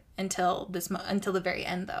about it until the very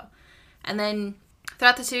end, though. And then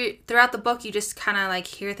throughout the book, you just kind of like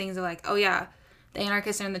hear things like, oh yeah, the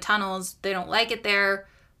anarchists are in the tunnels. They don't like it there,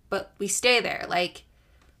 but we stay there. Like,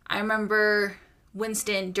 I remember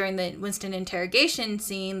Winston, during the Winston interrogation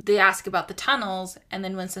scene, they ask about the tunnels, and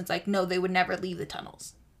then Winston's like, no, they would never leave the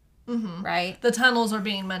tunnels. Mm-hmm. Right? The tunnels are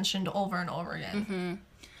being mentioned over and over again. Mm-hmm.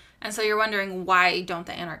 And so you're wondering, why don't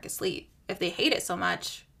the anarchists leave? If they hate it so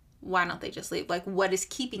much, why don't they just leave? Like, what is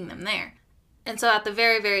keeping them there? And so at the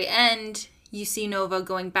very, very end, you see Nova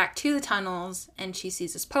going back to the tunnels, and she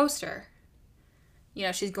sees this poster. You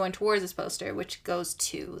know, she's going towards this poster, which goes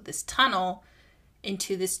to this tunnel,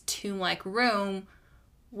 into this tomb-like room,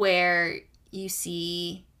 where you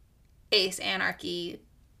see Ace Anarchy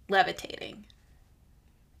levitating.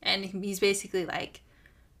 And he's basically like,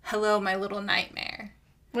 hello, my little nightmare.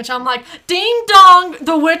 Which I'm like, ding dong,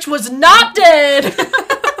 the witch was not dead!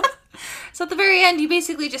 So at the very end, you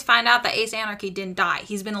basically just find out that Ace Anarchy didn't die.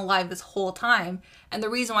 He's been alive this whole time. And the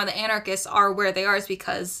reason why the anarchists are where they are is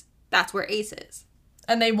because that's where Ace is.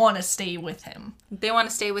 And they want to stay with him. They want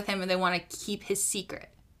to stay with him, and they want to keep his secret.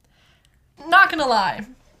 Not gonna lie.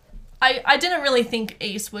 I didn't really think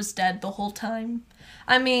Ace was dead the whole time.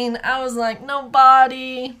 I mean, I was like, no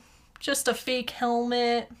body, just a fake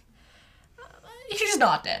helmet. He's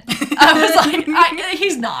not dead. I was like,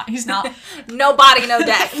 he's not. No body, no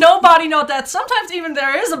death. No body, no death. Sometimes even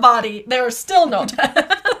there is a body, there is still no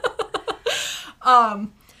death.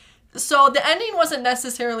 So the ending wasn't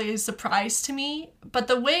necessarily a surprise to me, but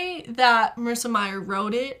the way that Marissa Meyer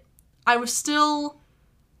wrote it, it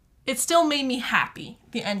still made me happy,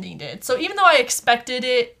 the ending did. So even though I expected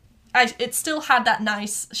it, it still had that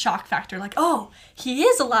nice shock factor, like, oh, he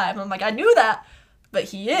is alive. I'm like, I knew that, but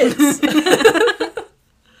he is.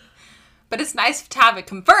 But it's nice to have it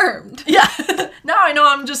confirmed. Yeah. Now I know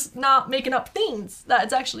I'm just not making up things, that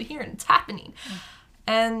it's actually here and it's happening.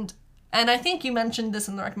 And I think you mentioned this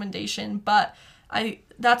in the recommendation, but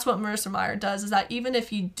that's what Marissa Meyer does, is that even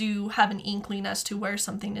if you do have an inkling as to where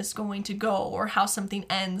something is going to go or how something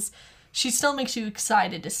ends, she still makes you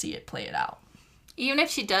excited to see it play it out. Even if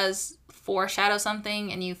she does foreshadow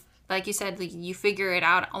something and you, like you said, like, you figure it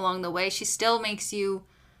out along the way, she still makes you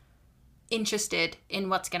interested in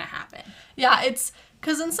what's going to happen. Yeah, it's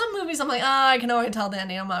because in some movies I'm like, I can already tell the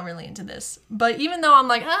ending, I'm not really into this. But even though I'm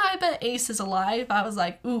like, I bet Ace is alive, I was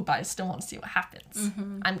like, ooh, but I still want to see what happens.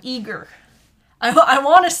 Mm-hmm. I'm eager. I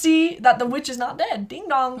want to see that the witch is not dead. Ding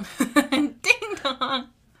dong. Ding dong.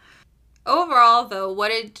 Overall, though, what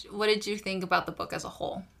did you think about the book as a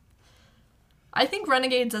whole? I think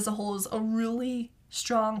Renegades as a whole is a really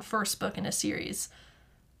strong first book in a series.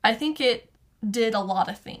 I think it did a lot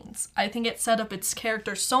of things. I think it set up its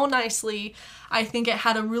character so nicely. I think it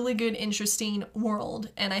had a really good, interesting world.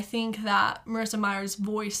 And I think that Marissa Meyer's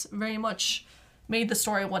voice very much made the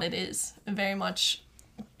story what it is. Very much,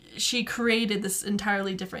 she created this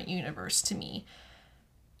entirely different universe to me.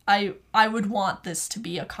 I would want this to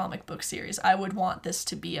be a comic book series. I would want this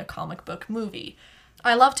to be a comic book movie.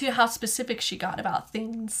 I love too how specific she got about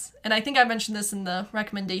things. And I think I mentioned this in the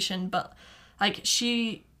recommendation, but like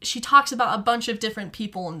she she talks about a bunch of different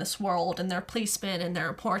people in this world and their placement and their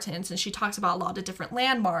importance, and she talks about a lot of different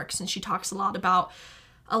landmarks, and she talks a lot about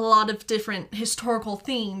a lot of different historical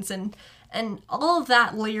themes, and all of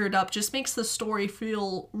that layered up just makes the story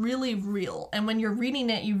feel really real. And when you're reading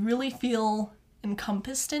it, you really feel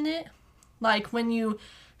encompassed in it. Like when you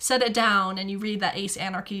set it down and you read that Ace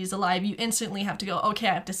Anarchy is alive, you instantly have to go, okay,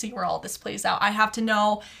 I have to see where all this plays out. I have to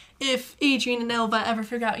know if Adrian and Elva ever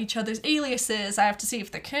figure out each other's aliases. I have to see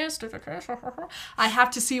if they're kissed, I have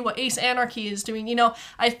to see what Ace Anarchy is doing. You know,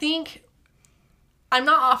 I think I'm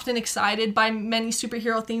not often excited by many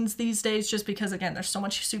superhero themes these days just because, again, there's so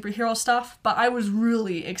much superhero stuff, but I was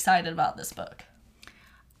really excited about this book.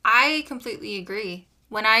 I completely agree.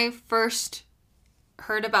 When I first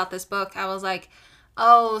heard about this book, I was like,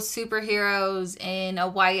 oh, superheroes in a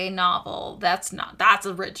YA novel, that's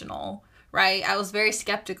original. Right? I was very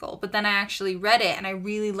skeptical, but then I actually read it and I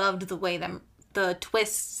really loved the way the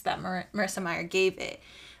twists that Marissa Meyer gave it.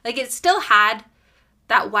 Like, it still had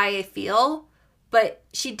that YA feel, but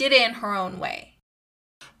she did it in her own way.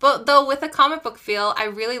 But though with a comic book feel, I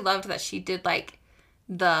really loved that she did like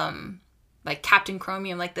the like Captain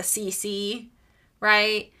Chromium, like the CC,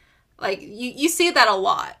 right? Like you see that a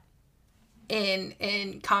lot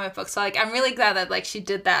in comic books. So like I'm really glad that like she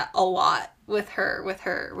did that a lot with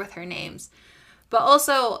her names. But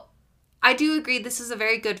also I do agree this is a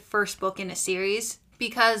very good first book in a series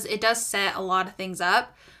because it does set a lot of things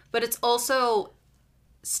up, but it's also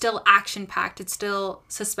still action packed. It's still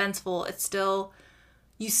suspenseful.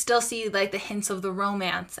 You still see like the hints of the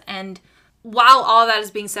romance, and while all that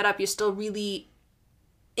is being set up, you're still really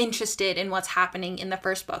interested in what's happening in the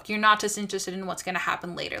first book. You're not just interested in what's going to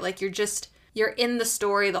happen later. Like you're in the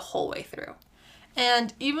story the whole way through.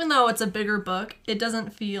 And even though it's a bigger book, it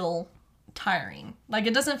doesn't feel tiring. Like,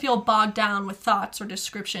 it doesn't feel bogged down with thoughts or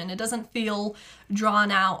description. It doesn't feel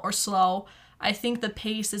drawn out or slow. I think the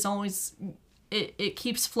pace is always, it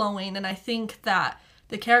keeps flowing, and I think that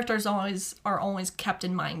the characters are always kept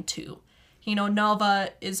in mind too. You know, Nelva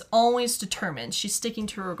is always determined. She's sticking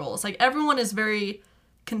to her goals. Like, everyone is very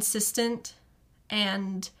consistent,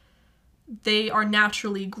 and they are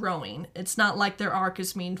naturally growing. It's not like their arc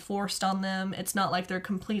is being forced on them. It's not like they're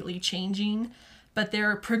completely changing, but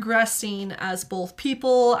they're progressing as both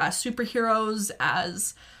people, as superheroes,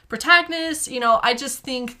 as protagonists. You know, I just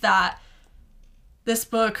think that this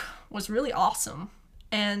book was really awesome,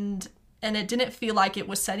 and it didn't feel like it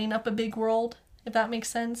was setting up a big world, if that makes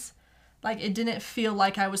sense. Like, it didn't feel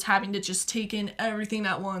like I was having to just take in everything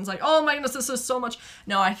at once. Like, oh my goodness, this is so much.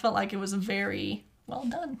 No, I felt like it was very well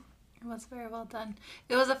done. It was very well done.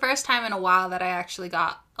 It was the first time in a while that I actually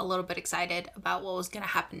got a little bit excited about what was going to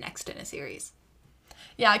happen next in a series.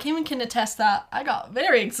 Yeah, Cayman can attest that I got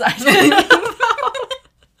very excited.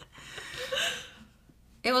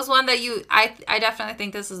 It was one that I definitely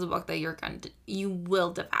think this is a book that you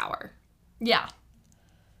will devour. Yeah.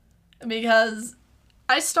 Because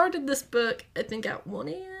I started this book, I think, at 1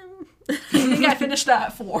 a.m. I think I finished that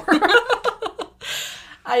at 4.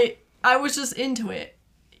 I was just into it.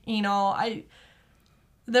 You know,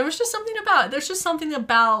 there's just something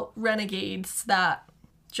about Renegades that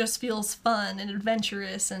just feels fun and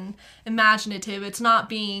adventurous and imaginative. It's not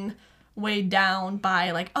being weighed down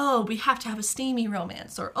by like, oh, we have to have a steamy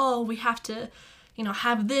romance, or oh, we have to, you know,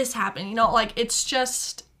 have this happen. You know, like, it's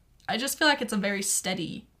just, I just feel like it's a very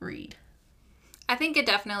steady read. I think it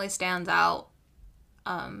definitely stands out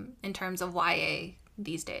in terms of YA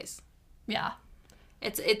these days. Yeah.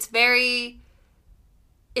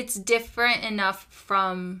 It's different enough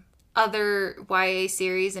from other YA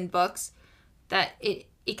series and books that it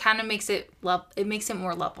kind of makes it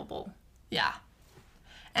more lovable. Yeah.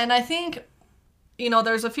 And I think, you know,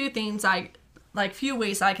 there's a few things few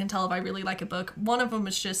ways I can tell if I really like a book. One of them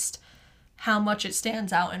is just how much it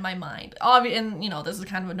stands out in my mind. And, you know, this is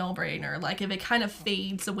kind of a no-brainer. Like, if it kind of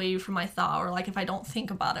fades away from my thought, or like if I don't think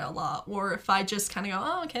about it a lot, or if I just kind of go,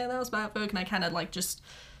 oh, okay, that was a bad book, and I kind of like just,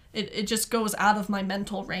 it just goes out of my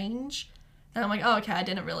mental range. And I'm like, oh, okay, I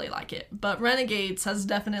didn't really like it. But Renegades has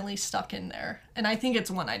definitely stuck in there. And I think it's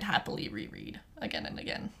one I'd happily reread again and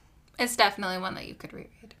again. It's definitely one that you could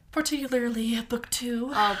reread. Particularly book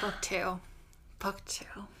 2. Oh, book 2. Book 2.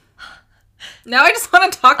 Now I just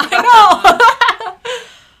want to talk about it.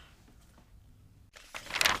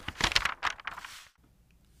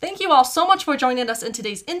 Thank you all so much for joining us in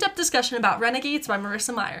today's in-depth discussion about Renegades by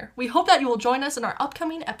Marissa Meyer. We hope that you will join us in our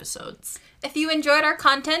upcoming episodes. If you enjoyed our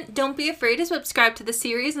content, don't be afraid to subscribe to the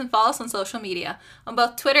series and follow us on social media. On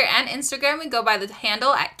both Twitter and Instagram, we go by the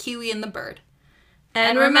handle at Kiwi and the Bird.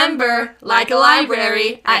 And remember, like a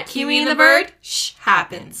library, at Kiwi and the Bird, shh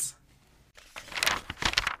happens.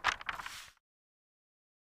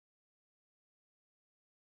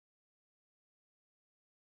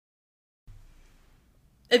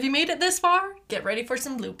 If you made it this far, get ready for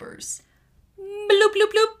some bloopers. Bloop,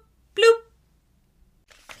 bloop, bloop, bloop.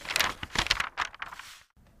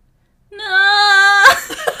 No.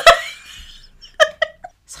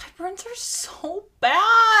 Sideburns are so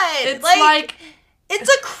bad. It's like it's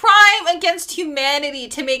a crime against humanity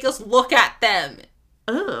to make us look at them.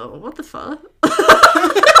 oh, what the fuck?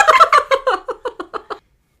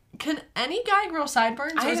 Can any guy grow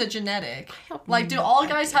sideburns, or is it genetic? Like, do all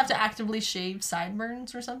guys have to actively shave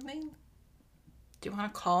sideburns or something? Do you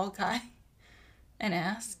want to call a guy and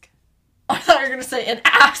ask? I thought you were gonna say an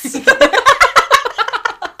ass.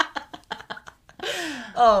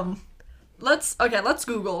 Let's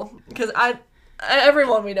Google, because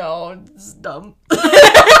everyone we know is dumb.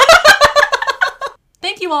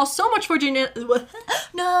 Thank you all so much for tuning in.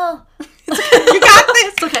 No. You got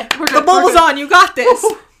this. It's okay. We're good. The bulb is on. You got this.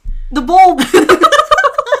 The bulb. No,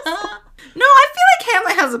 I feel like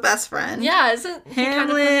Hamlet has a best friend. Yeah, isn't he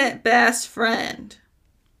Hamlet best friend.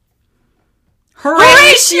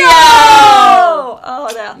 Horatio! Oh,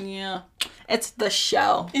 no. Yeah. It's the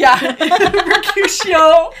show. Yeah.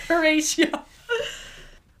 Mercutio. Horatio.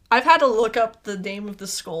 I've had to look up the name of the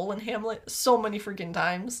skull in Hamlet so many freaking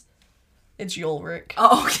times. It's Ulrich.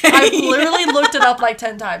 Oh, okay. I've literally looked it up like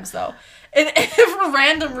 10 times, though. And for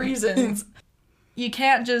random reasons. You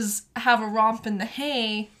can't just have a romp in the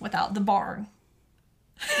hay without the barn.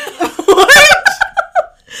 What?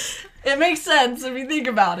 It makes sense if you think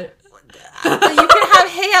about it. You can have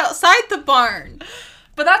hay outside the barn.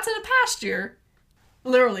 But that's in a pasture.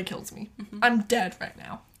 Literally kills me. Mm-hmm. I'm dead right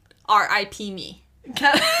now. R.I.P. me.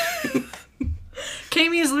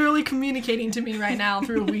 Kami is literally communicating to me right now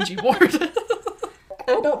through a Ouija board.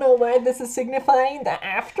 I don't know why this is signifying the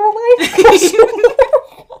afterlife.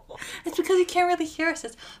 It's because you can't really hear us.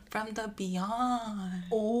 It's from the beyond.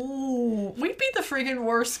 Oh, we'd be the freaking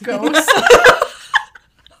worst ghosts.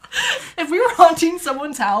 If we were haunting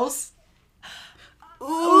someone's house.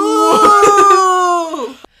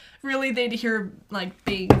 Ooh. Really, they'd hear, like,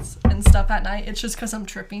 bangs and stuff at night. It's just because I'm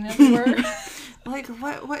tripping everywhere. Like,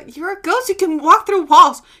 what? You're a ghost. You can walk through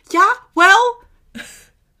walls. Yeah, well.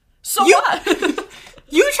 So what?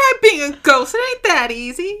 You try being a ghost. It ain't that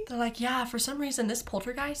easy. They're like, yeah, for some reason, this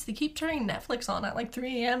poltergeist, they keep turning Netflix on at, like,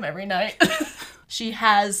 3 a.m. every night. She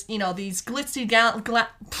has, these glitzy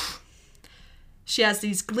She has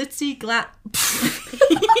these glitzy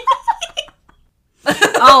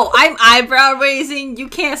Oh, I'm eyebrow raising. You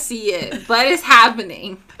can't see it, but it's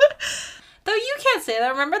happening. Though you can't say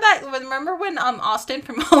that. Remember when Austin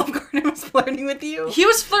from Olive Garden was flirting with you? He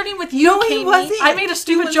was flirting with you, No, he wasn't. I made a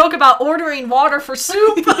stupid joke about ordering water for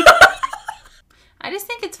soup. I just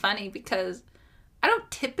think it's funny because I don't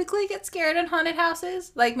typically get scared in haunted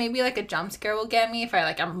houses. Like, maybe, like, a jump scare will get me if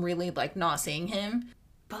I'm really, like, not seeing him.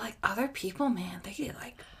 But, like, other people, man, they get,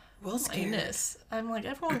 like, real scared. I'm like,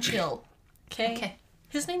 everyone chill. Okay?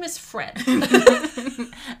 His name is Fred.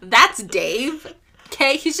 That's Dave.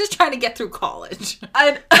 Okay? He's just trying to get through college.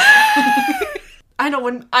 I know,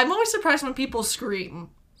 I'm always surprised when people scream.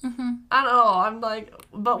 Mm-hmm. I don't know. I'm like,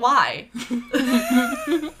 but why?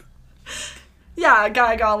 Yeah, a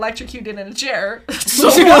guy got electrocuted in a chair. So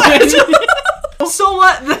what? So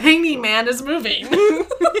what? The hanging man is moving. We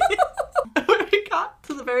got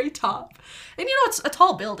to the very top. And it's a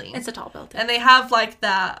tall building. It's a tall building. And they have, like,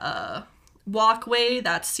 that walkway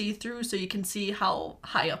that's see-through so you can see how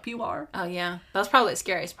high up you are. Oh, yeah. That was probably the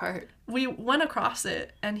scariest part. We went across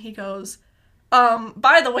it, and he goes,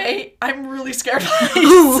 by the way, I'm really scared of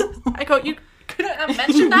heights. I go, you couldn't have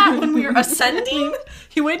mentioned that when we were ascending?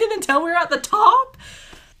 He waited until we were at the top?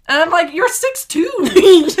 And I'm like, you're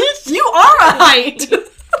 6'2". You are a height.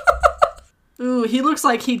 Ooh, he looks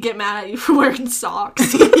like he'd get mad at you for wearing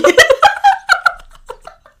socks.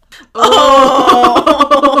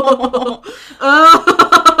 Oh,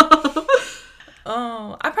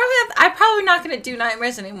 I'm probably not gonna do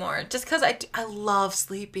nightmares anymore, just because I love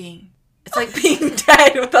sleeping. It's like being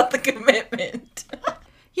dead without the commitment.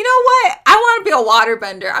 You know what? I want to be a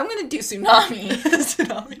waterbender. I'm gonna do tsunami.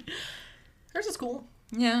 Tsunami. Hers is cool.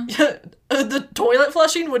 Yeah. The toilet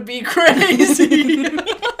flushing would be crazy.